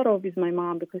I thought of is my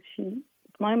mom, because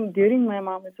during my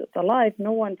mom was alive,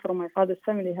 no one from my father's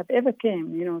family have ever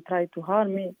came, tried to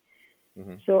harm me.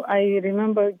 Mm-hmm. So I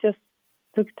remember just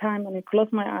took time and I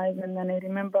closed my eyes, and then I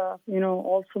remember,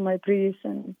 also my priest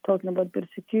and talking about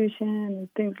persecution and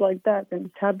things like that, and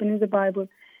it's happened in the Bible.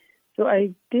 So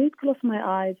I did close my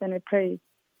eyes and I prayed,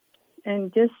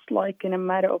 and just like in a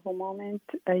matter of a moment,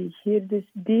 I hear this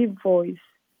deep voice.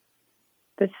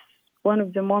 That's one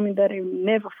of the moments that I will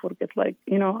never forget. Like,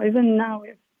 even now,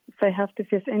 if I have to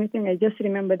face anything, I just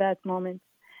remember that moment,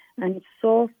 and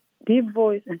soft, deep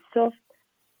voice and soft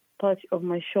touch of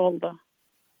my shoulder.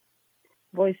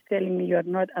 Voice telling me you are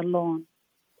not alone.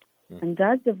 Mm. And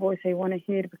that's the voice I want to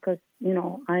hear because,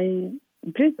 I'm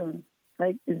in prison.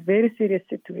 Like, it's very serious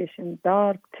situation,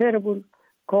 dark, terrible,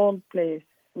 cold place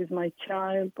with my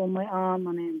child on my arm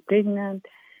and I'm pregnant.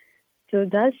 So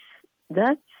that's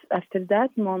after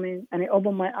that moment, and I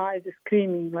open my eyes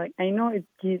screaming, like, I know it's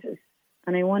Jesus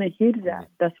and I want to hear that.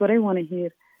 That's what I want to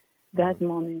hear, that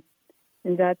moment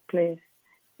in that place.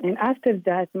 And after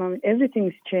that moment,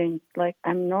 everything's changed. Like,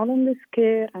 I'm no longer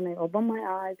scared, and I open my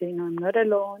eyes. I know I'm not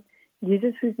alone.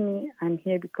 Jesus is with me. I'm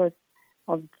here because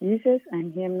of Jesus.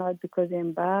 I'm here not because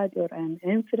I'm bad or I'm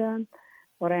infidel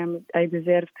or I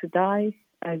deserve to die,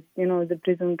 as, the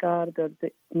prison guard or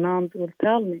the nuns will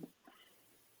tell me.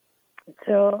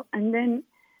 So, and then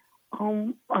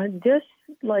I just,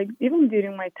 like, even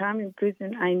during my time in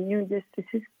prison, I knew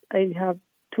I have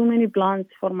too many plans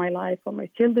for my life, for my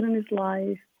children's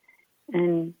life.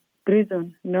 And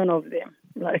prison, none of them,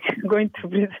 like going to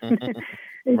prison.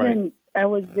 Even right. I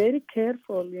was very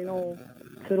careful,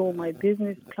 through my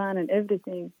business plan and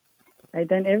everything. I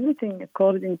done everything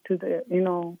according to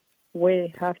the,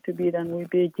 way have to be done. We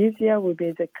pay jizya, we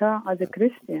pay zakah as a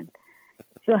Christian.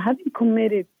 So I haven't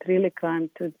committed really crime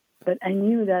but I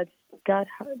knew that God,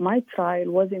 my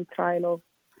trial wasn't trial of,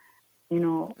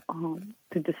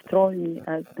 to destroy me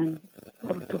or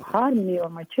to harm me or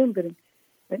my children.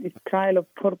 But it's trial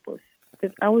of purpose,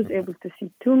 because I was able to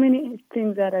see too many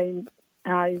things that I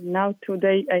now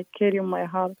today I carry in my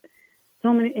heart,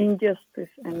 so many injustice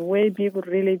and way people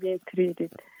really being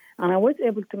treated, and I was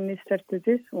able to minister to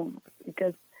this woman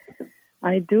because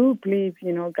I do believe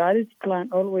God's plan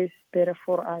always better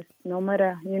for us, no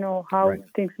matter how right.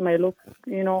 things may look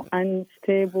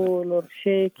unstable or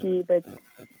shaky, but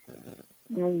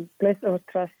place our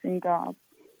trust in God.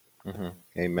 Mm-hmm.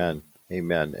 Amen.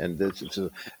 Amen. And this is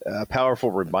a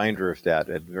powerful reminder of that,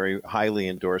 and very highly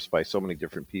endorsed by so many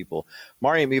different people.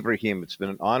 Mariam Ibraheem, it's been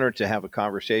an honor to have a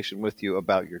conversation with you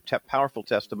about your powerful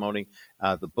testimony.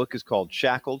 The book is called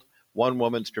Shackled, One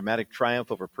Woman's Dramatic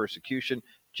Triumph Over Persecution,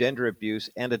 Gender Abuse,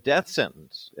 and a Death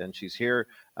Sentence. And she's here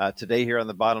today here on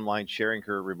The Bottom Line sharing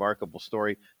her remarkable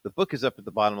story. The book is up at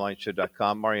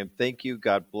thebottomlineshow.com. Mariam, thank you.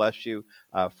 God bless you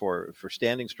for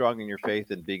standing strong in your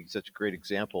faith and being such a great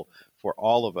example for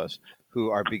all of us who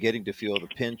are beginning to feel the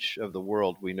pinch of the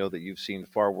world. We know that you've seen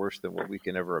far worse than what we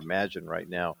can ever imagine right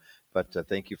now. But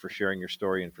thank you for sharing your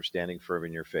story and for standing firm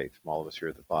in your faith from all of us here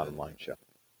at The Bottom Line Show.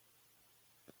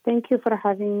 Thank you for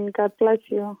having me. God bless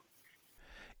you.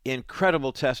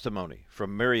 Incredible testimony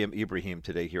from Mariam Ibraheem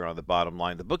today here on The Bottom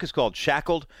Line. The book is called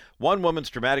Shackled, One Woman's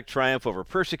Dramatic Triumph Over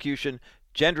Persecution,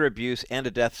 gender abuse, and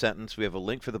a death sentence. We have a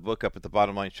link for the book up at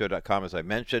thebottomlineshow.com, as I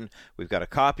mentioned. We've got a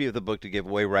copy of the book to give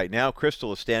away right now.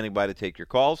 Crystal is standing by to take your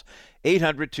calls.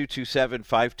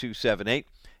 800-227-5278.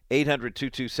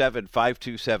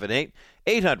 800-227-5278.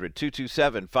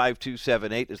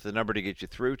 800-227-5278 is the number to get you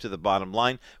through to the bottom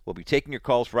line. We'll be taking your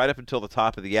calls right up until the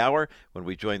top of the hour when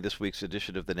we join this week's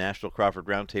edition of the National Crawford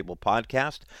Roundtable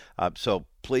podcast. So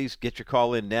please get your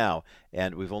call in now.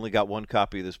 And we've only got one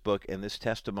copy of this book, and this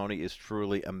testimony is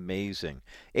truly amazing.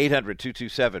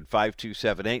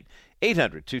 800-227-5278.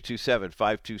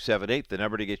 800-227-5278, the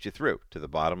number to get you through to the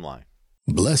bottom line.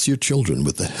 Bless your children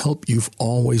with the help you've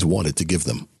always wanted to give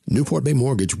them. Newport Bay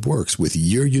Mortgage works with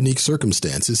your unique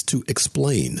circumstances to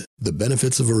explain the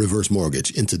benefits of a reverse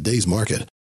mortgage in today's market.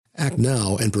 Act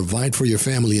now and provide for your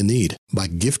family in need by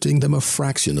gifting them a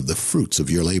fraction of the fruits of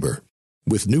your labor.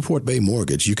 With Newport Bay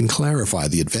Mortgage, you can clarify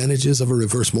the advantages of a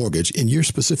reverse mortgage in your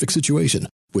specific situation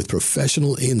with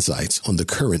professional insights on the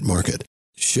current market.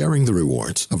 Sharing the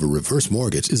rewards of a reverse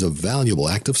mortgage is a valuable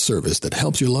act of service that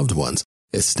helps your loved ones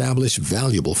establish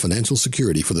valuable financial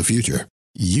security for the future.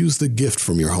 Use the gift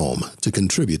from your home to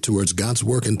contribute towards God's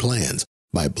work and plans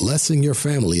by blessing your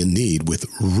family in need with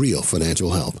real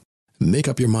financial help. Make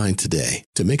up your mind today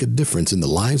to make a difference in the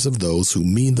lives of those who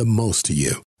mean the most to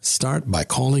you. Start by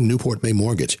calling Newport Bay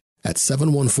Mortgage at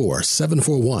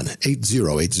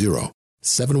 714-741-8080.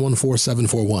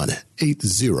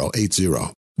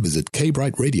 714-741-8080. Visit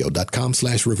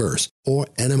kbrightradio.com/reverse or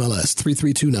NMLS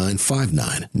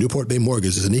 332959. Newport Bay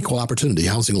Mortgage is an equal opportunity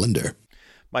housing lender.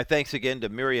 My thanks again to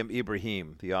Mariam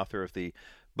Ibraheem, the author of the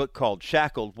book called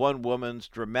Shackled, One Woman's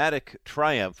Dramatic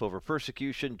Triumph Over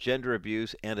Persecution, Gender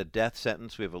Abuse, and a Death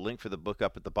Sentence. We have a link for the book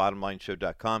up at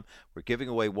thebottomlineshow.com. We're giving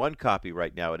away one copy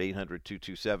right now at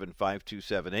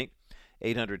 800-227-5278.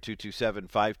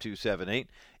 800-227-5278.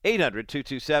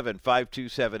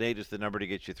 800-227-5278 is the number to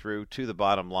get you through to the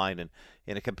bottom line. And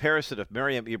in a comparison of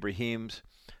Mariam Ibraheem's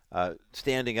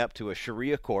standing up to a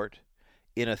Sharia court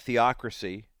in a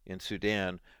theocracy in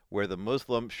Sudan where the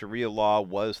Muslim Sharia law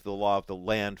was the law of the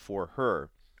land for her,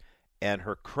 and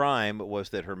her crime was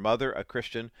that her mother, a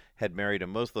Christian, had married a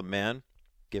Muslim man,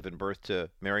 given birth to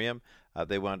Mariam.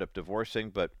 They wound up divorcing,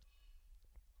 but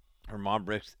her mom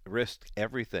risked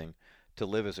everything to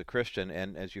live as a Christian.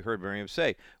 And as you heard Mariam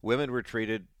say, women were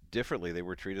treated differently. They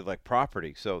were treated like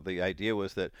property. So the idea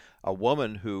was that a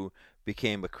woman who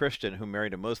became a Christian who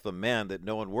married a Muslim man, that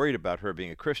no one worried about her being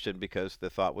a Christian because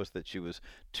the thought was that she was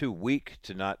too weak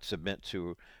to not submit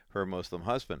to her Muslim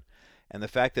husband. And the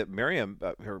fact that Mariam,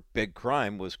 her big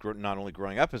crime was not only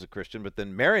growing up as a Christian, but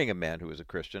then marrying a man who was a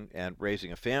Christian and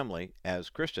raising a family as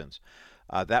Christians.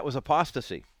 That was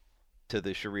apostasy to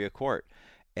the Sharia court.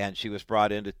 And she was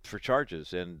brought in for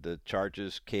charges, and the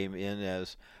charges came in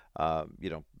as,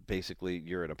 basically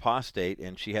you're an apostate,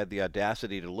 and she had the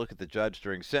audacity to look at the judge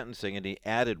during sentencing, and he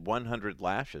added 100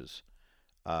 lashes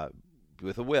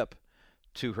with a whip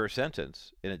to her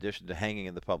sentence, in addition to hanging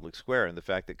in the public square. And the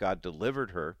fact that God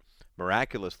delivered her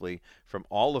miraculously from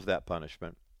all of that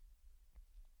punishment,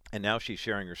 and now she's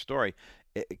sharing her story,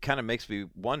 it kind of makes me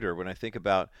wonder when I think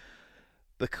about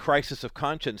the crisis of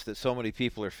conscience that so many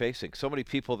people are facing. So many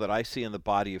people that I see in the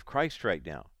body of Christ right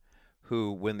now,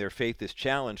 who, when their faith is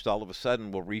challenged, all of a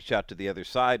sudden will reach out to the other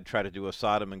side and try to do a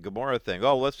Sodom and Gomorrah thing.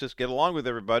 Oh, let's just get along with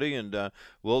everybody, and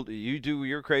you do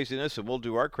your craziness and we'll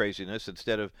do our craziness,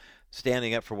 instead of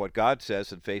standing up for what God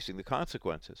says and facing the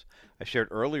consequences. I shared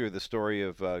earlier the story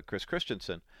of Chris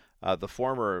Christensen, the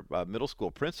former middle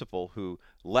school principal who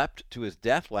leapt to his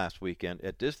death last weekend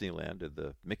at Disneyland at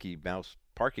the Mickey Mouse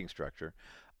parking structure,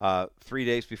 3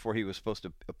 days before he was supposed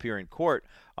to appear in court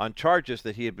on charges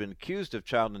that he had been accused of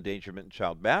child endangerment and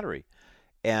child battery.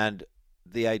 And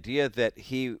the idea that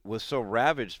he was so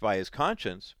ravaged by his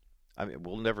conscience, I mean,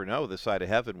 we'll never know this side of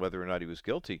heaven whether or not he was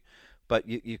guilty, but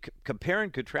you compare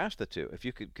and contrast the two. If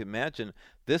you could imagine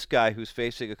this guy who's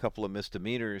facing a couple of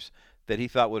misdemeanors that he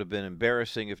thought would have been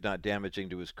embarrassing, if not damaging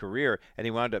to his career, and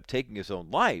he wound up taking his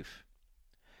own life.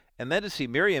 And then to see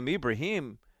Mariam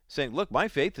Ibraheem saying, look, my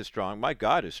faith is strong, my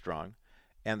God is strong,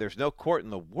 and there's no court in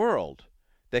the world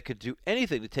that could do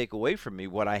anything to take away from me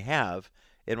what I have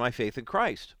in my faith in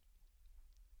Christ.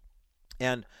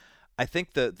 And I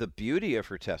think the beauty of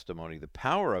her testimony, the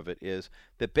power of it, is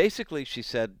that basically she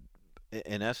said,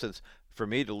 in essence, for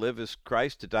me to live is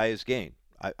Christ, to die is gain.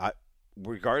 I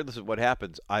regardless of what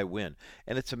happens, I win.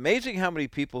 And it's amazing how many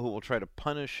people who will try to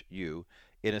punish you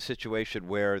in a situation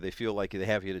where they feel like they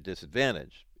have you at a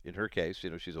disadvantage. In her case,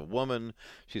 she's a woman,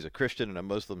 she's a Christian in a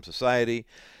Muslim society,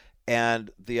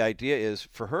 and the idea is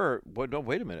for her, well, no,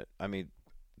 wait a minute. I mean,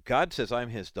 God says I'm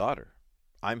his daughter.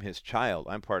 I'm his child.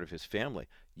 I'm part of his family.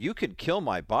 You can kill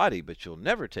my body, but you'll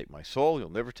never take my soul. You'll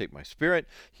never take my spirit.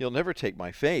 You'll never take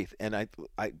my faith. And I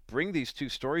bring these two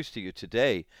stories to you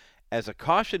today as a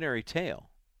cautionary tale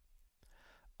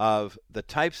of the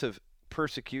types of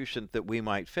persecution that we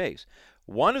might face.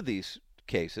 One of these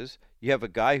cases, you have a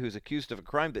guy who's accused of a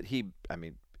crime that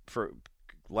for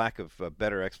lack of a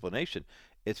better explanation,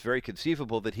 it's very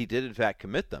conceivable that he did in fact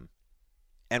commit them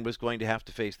and was going to have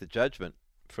to face the judgment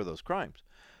for those crimes.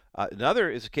 Another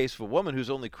is a case of a woman whose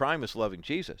only crime is loving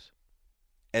Jesus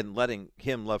and letting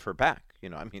him love her back.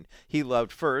 He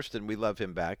loved first and we love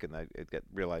him back, and I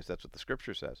realize that's what the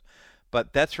scripture says.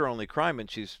 But that's her only crime,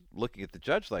 and she's looking at the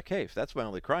judge like, hey, if that's my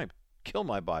only crime, kill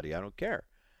my body, I don't care.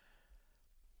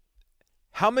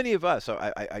 How many of us,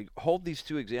 I hold these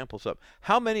two examples up,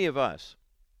 how many of us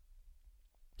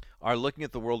are looking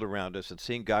at the world around us and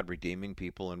seeing God redeeming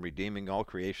people and redeeming all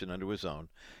creation unto his own,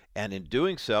 and in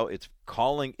doing so, it's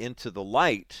calling into the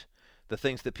light the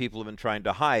things that people have been trying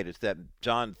to hide. It's that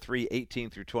John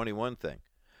 3:18-21 thing,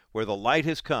 where the light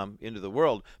has come into the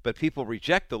world, but people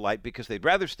reject the light because they'd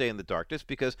rather stay in the darkness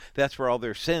because that's where all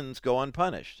their sins go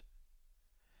unpunished.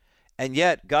 And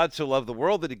yet, God so loved the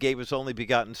world that he gave his only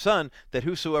begotten Son, that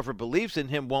whosoever believes in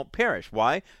him won't perish.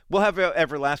 Why? We'll have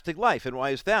everlasting life. And why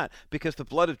is that? Because the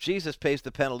blood of Jesus pays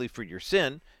the penalty for your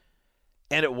sin,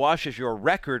 and it washes your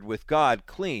record with God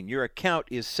clean. Your account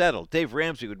is settled. Dave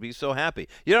Ramsey would be so happy.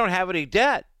 You don't have any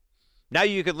debt. Now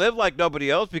you can live like nobody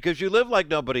else because you live like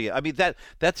nobody else.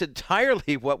 That's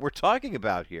entirely what we're talking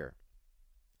about here.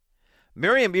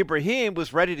 Mariam Ibraheem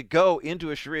was ready to go into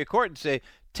a Sharia court and say,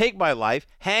 take my life,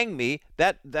 hang me.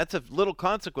 That's of little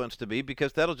consequence to me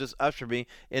because that'll just usher me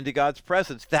into God's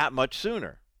presence that much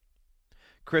sooner.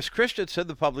 Chris Christensen,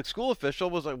 the public school official,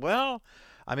 was like, well,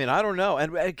 I don't know.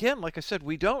 And again, like I said,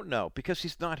 we don't know because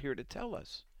he's not here to tell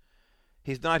us.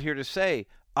 He's not here to say,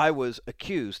 I was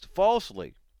accused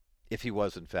falsely, if he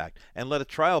was in fact, and let a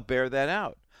trial bear that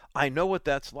out. I know what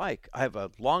that's like. I have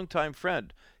a longtime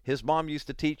friend. His mom used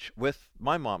to teach with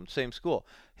my mom, same school.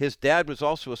 His dad was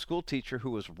also a school teacher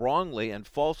who was wrongly and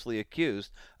falsely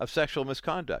accused of sexual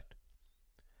misconduct.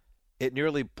 It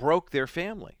nearly broke their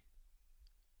family.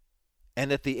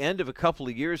 And at the end of a couple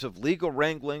of years of legal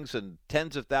wranglings and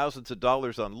tens of thousands of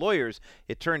dollars on lawyers,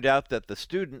 it turned out that the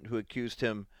student who accused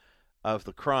him of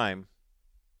the crime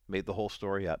made the whole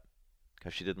story up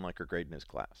because she didn't like her grade in his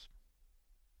class.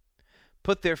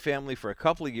 Put their family for a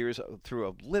couple of years through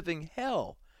a living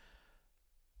hell.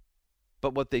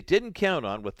 But what they didn't count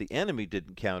on, what the enemy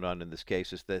didn't count on in this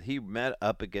case, is that he met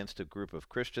up against a group of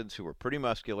Christians who were pretty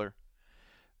muscular,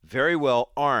 very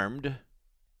well armed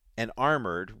and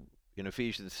armored in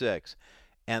Ephesians 6,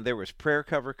 and there was prayer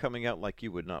cover coming out like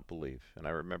you would not believe. And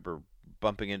I remember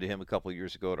bumping into him a couple of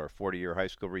years ago at our 40-year high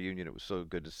school reunion. It was so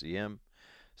good to see him,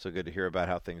 so good to hear about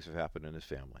how things have happened in his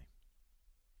family.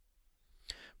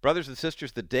 Brothers and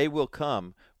sisters, the day will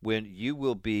come when you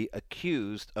will be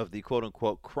accused of the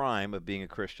quote-unquote crime of being a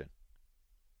Christian.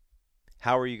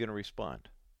 How are you going to respond?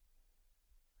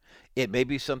 It may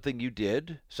be something you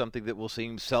did, something that will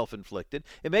seem self-inflicted.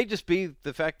 It may just be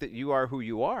the fact that you are who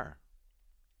you are.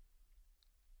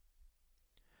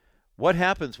 What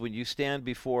happens when you stand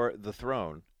before the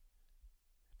throne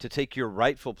to take your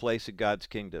rightful place in God's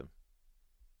kingdom?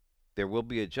 There will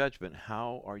be a judgment.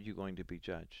 How are you going to be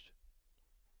judged?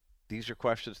 These are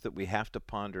questions that we have to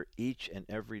ponder each and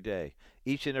every day,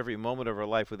 each and every moment of our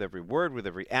life, with every word, with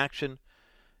every action.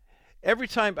 Every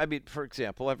time, for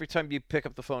example, every time you pick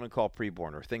up the phone and call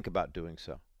preborn or think about doing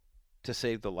so to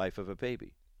save the life of a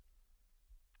baby.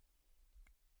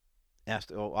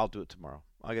 I'll do it tomorrow.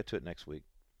 I'll get to it next week.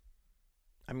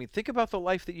 Think about the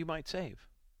life that you might save,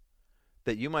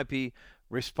 that you might be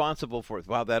responsible for.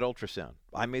 Wow, that ultrasound.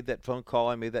 I made that phone call,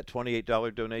 I made that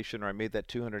 $28 donation, or I made that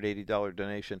 $280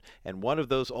 donation, and one of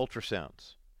those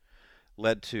ultrasounds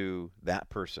led to that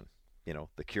person,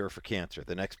 the cure for cancer,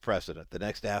 the next president, the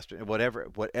next astronaut,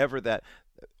 whatever that,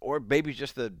 or maybe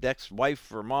just the next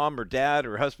wife or mom or dad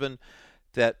or husband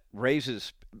that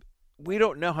raises. We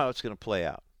don't know how it's going to play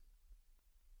out.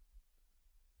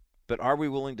 But are we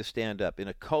willing to stand up in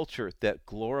a culture that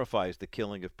glorifies the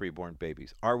killing of preborn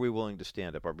babies? Are we willing to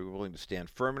stand up? Are we willing to stand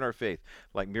firm in our faith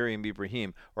like Mariam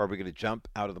Ibraheem, or are we going to jump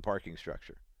out of the parking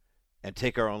structure and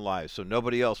take our own lives so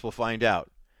nobody else will find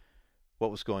out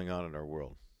what was going on in our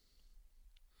world?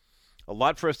 A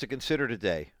lot for us to consider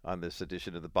today on this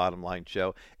edition of the Bottom Line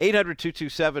Show.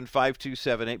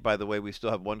 800-227-5278. By the way, we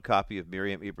still have one copy of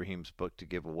Mariam Ibraheem's book to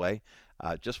give away.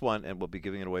 Just one, and we'll be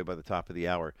giving it away by the top of the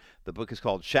hour. The book is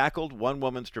called Shackled, One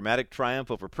Woman's Dramatic Triumph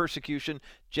Over Persecution,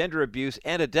 Gender Abuse,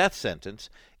 and a Death Sentence.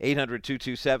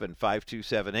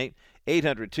 800-227-5278.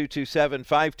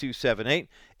 800-227-5278.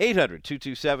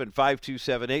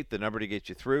 800-227-5278, the number to get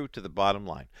you through to the bottom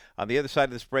line. On the other side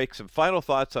of this break, some final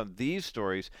thoughts on these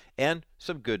stories and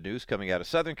some good news coming out of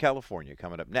Southern California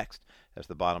coming up next as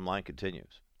the bottom line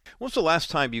continues. When's the last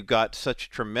time you got such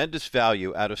tremendous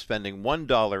value out of spending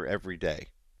 $1 every day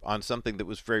on something that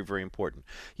was very, very important?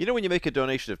 You know, when you make a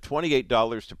donation of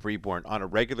 $28 to Preborn on a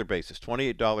regular basis,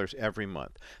 $28 every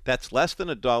month, that's less than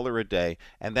 $1 a day,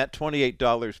 and that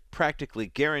 $28 practically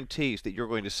guarantees that you're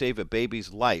going to save a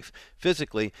baby's life,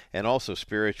 physically and also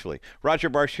spiritually. Roger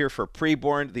Marsh here for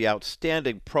Preborn, the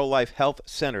outstanding pro-life health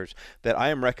centers that I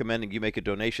am recommending you make a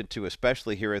donation to,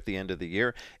 especially here at the end of the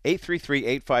year.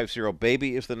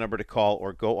 833-850-BABY is the number to call,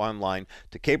 or go online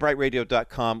to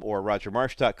kbrightradio.com or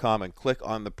rogermarsh.com and click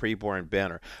on the Preborn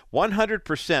banner.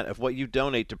 100% of what you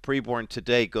donate to Preborn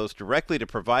today goes directly to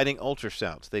providing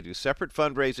ultrasounds. They do separate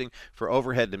fundraising for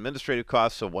overhead and administrative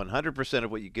costs, so 100% of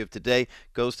what you give today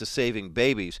goes to saving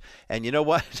babies. And you know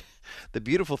what? The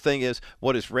beautiful thing is,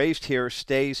 what is raised here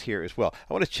stays here as well.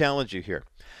 I want to challenge you here.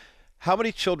 How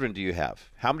many children do you have?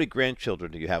 How many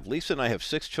grandchildren do you have? Lisa and I have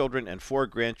 6 children and 4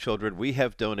 grandchildren. We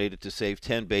have donated to save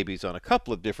 10 babies on a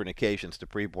couple of different occasions to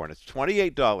Preborn. It's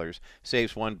 $28,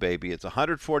 saves 1 baby. It's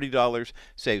 $140,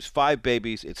 saves 5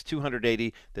 babies. It's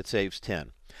 $280, that saves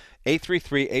 10.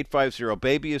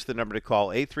 833-850-BABY is the number to call,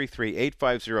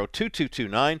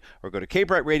 833-850-2229, or go to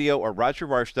kbright radio or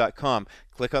rogermarsh.com.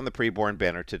 Click on the Preborn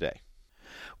banner today.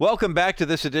 Welcome back to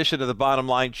this edition of the Bottom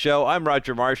Line Show. I'm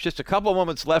Roger Marsh. Just a couple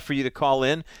moments left for you to call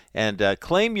in and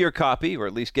claim your copy, or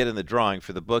at least get in the drawing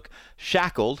for the book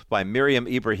Shackled by Mariam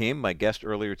Ibraheem, my guest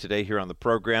earlier today here on the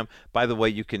program. By the way,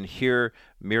 you can hear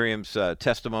Miriam's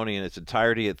testimony in its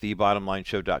entirety at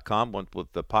thebottomlineshow.com.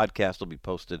 The podcast will be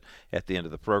posted at the end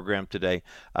of the program today.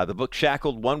 The book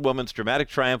Shackled, One Woman's Dramatic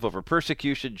Triumph Over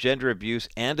Persecution, Gender Abuse,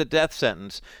 and a Death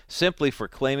Sentence, simply for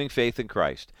claiming faith in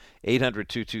Christ.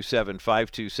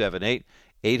 800-227-5278.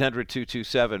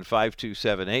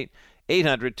 800-227-5278.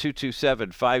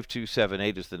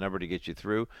 800-227-5278 is the number to get you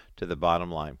through to the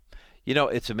bottom line. You know,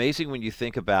 it's amazing when you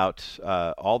think about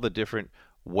all the different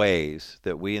ways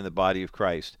that we in the body of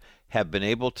Christ have been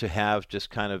able to have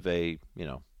just kind of a,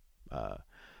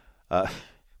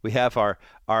 we have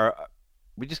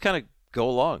we just kind of go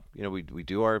along. You know, we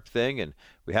do our thing and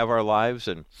we have our lives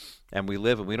and we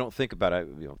live, and we don't think about it,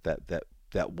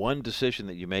 that one decision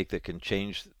that you make that can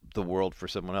change the world for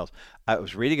someone else. I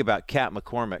was reading about Kat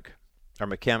McCamick,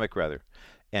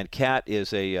 and Kat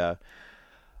is a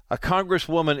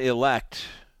congresswoman-elect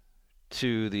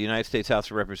to the United States House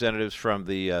of Representatives from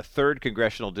the 3rd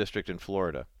Congressional District in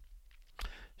Florida.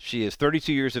 She is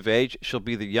 32 years of age. She'll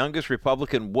be the youngest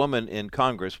Republican woman in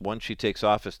Congress once she takes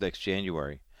office next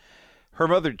January. Her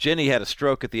mother, Jenny, had a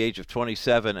stroke at the age of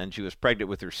 27, and she was pregnant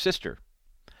with her sister.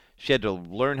 She had to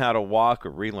learn how to walk,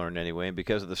 or relearn anyway, and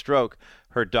because of the stroke,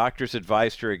 her doctors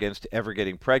advised her against ever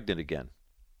getting pregnant again.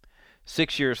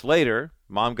 6 years later,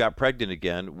 Mom got pregnant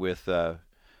again with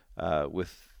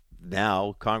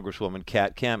now Congresswoman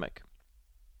Kat Cammack.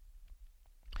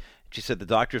 She said the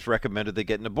doctors recommended they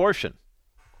get an abortion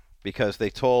because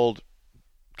they told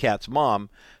Kat's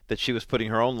mom that she was putting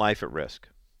her own life at risk.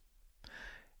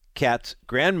 Kat's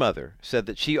grandmother said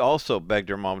that she also begged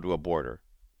her mom to abort her.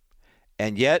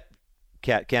 And yet,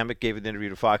 Kat Cammack gave an interview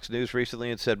to Fox News recently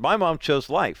and said, "My mom chose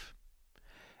life.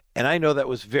 And I know that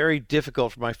was very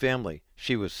difficult for my family.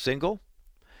 She was single.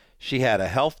 She had a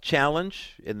health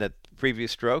challenge in that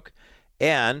previous stroke.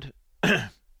 And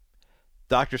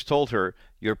doctors told her,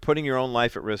 you're putting your own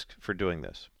life at risk for doing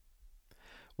this."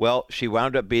 Well, she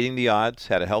wound up beating the odds,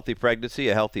 had a healthy pregnancy,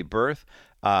 a healthy birth.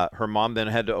 Her mom then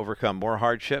had to overcome more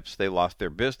hardships. They lost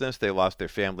their business. They lost their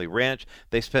family ranch.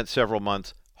 They spent several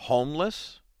months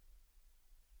homeless.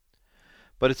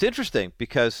 But it's interesting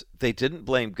because they didn't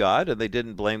blame God and they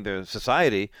didn't blame their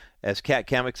society. As Kat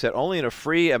Cammack said, only in a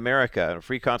free America, in a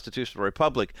free constitutional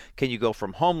republic, can you go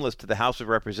from homeless to the House of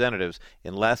Representatives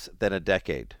in less than a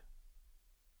decade.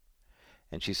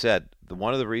 And she said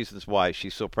one of the reasons why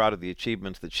she's so proud of the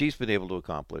achievements that she's been able to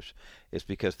accomplish is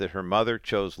because that her mother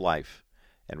chose life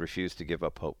and refused to give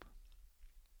up hope.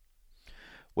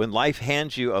 When life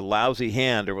hands you a lousy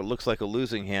hand, or what looks like a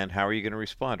losing hand, how are you going to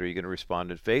respond? Are you going to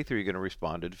respond in faith, or are you going to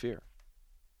respond in fear?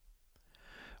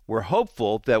 We're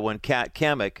hopeful that when Kat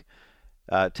Cammack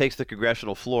takes the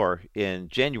congressional floor in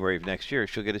January of next year,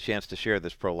 she'll get a chance to share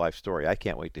this pro-life story. I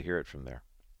can't wait to hear it from there.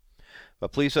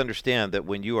 But please understand that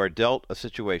when you are dealt a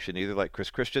situation either like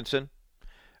Chris Christensen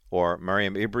or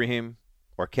Mariam Ibraheem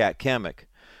or Kat Kamek.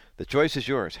 The choice is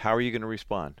yours. How are you going to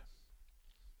respond?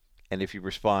 And if you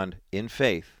respond in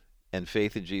faith, and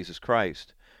faith in Jesus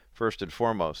Christ, first and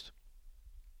foremost,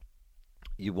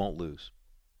 you won't lose,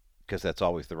 because that's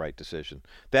always the right decision.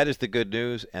 That is the good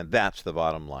news, and that's the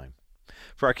bottom line.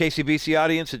 For our KCBC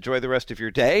audience, enjoy the rest of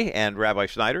your day, and Rabbi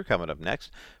Schneider coming up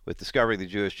next with Discovering the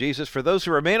Jewish Jesus. For those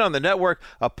who remain on the network,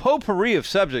 a potpourri of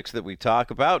subjects that we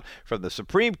talk about, from the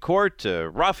Supreme Court to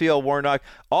Raphael Warnock,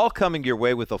 all coming your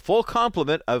way with a full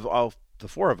complement of all the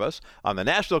four of us on the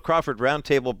National Crawford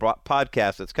Roundtable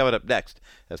podcast that's coming up next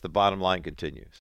as the bottom line continues.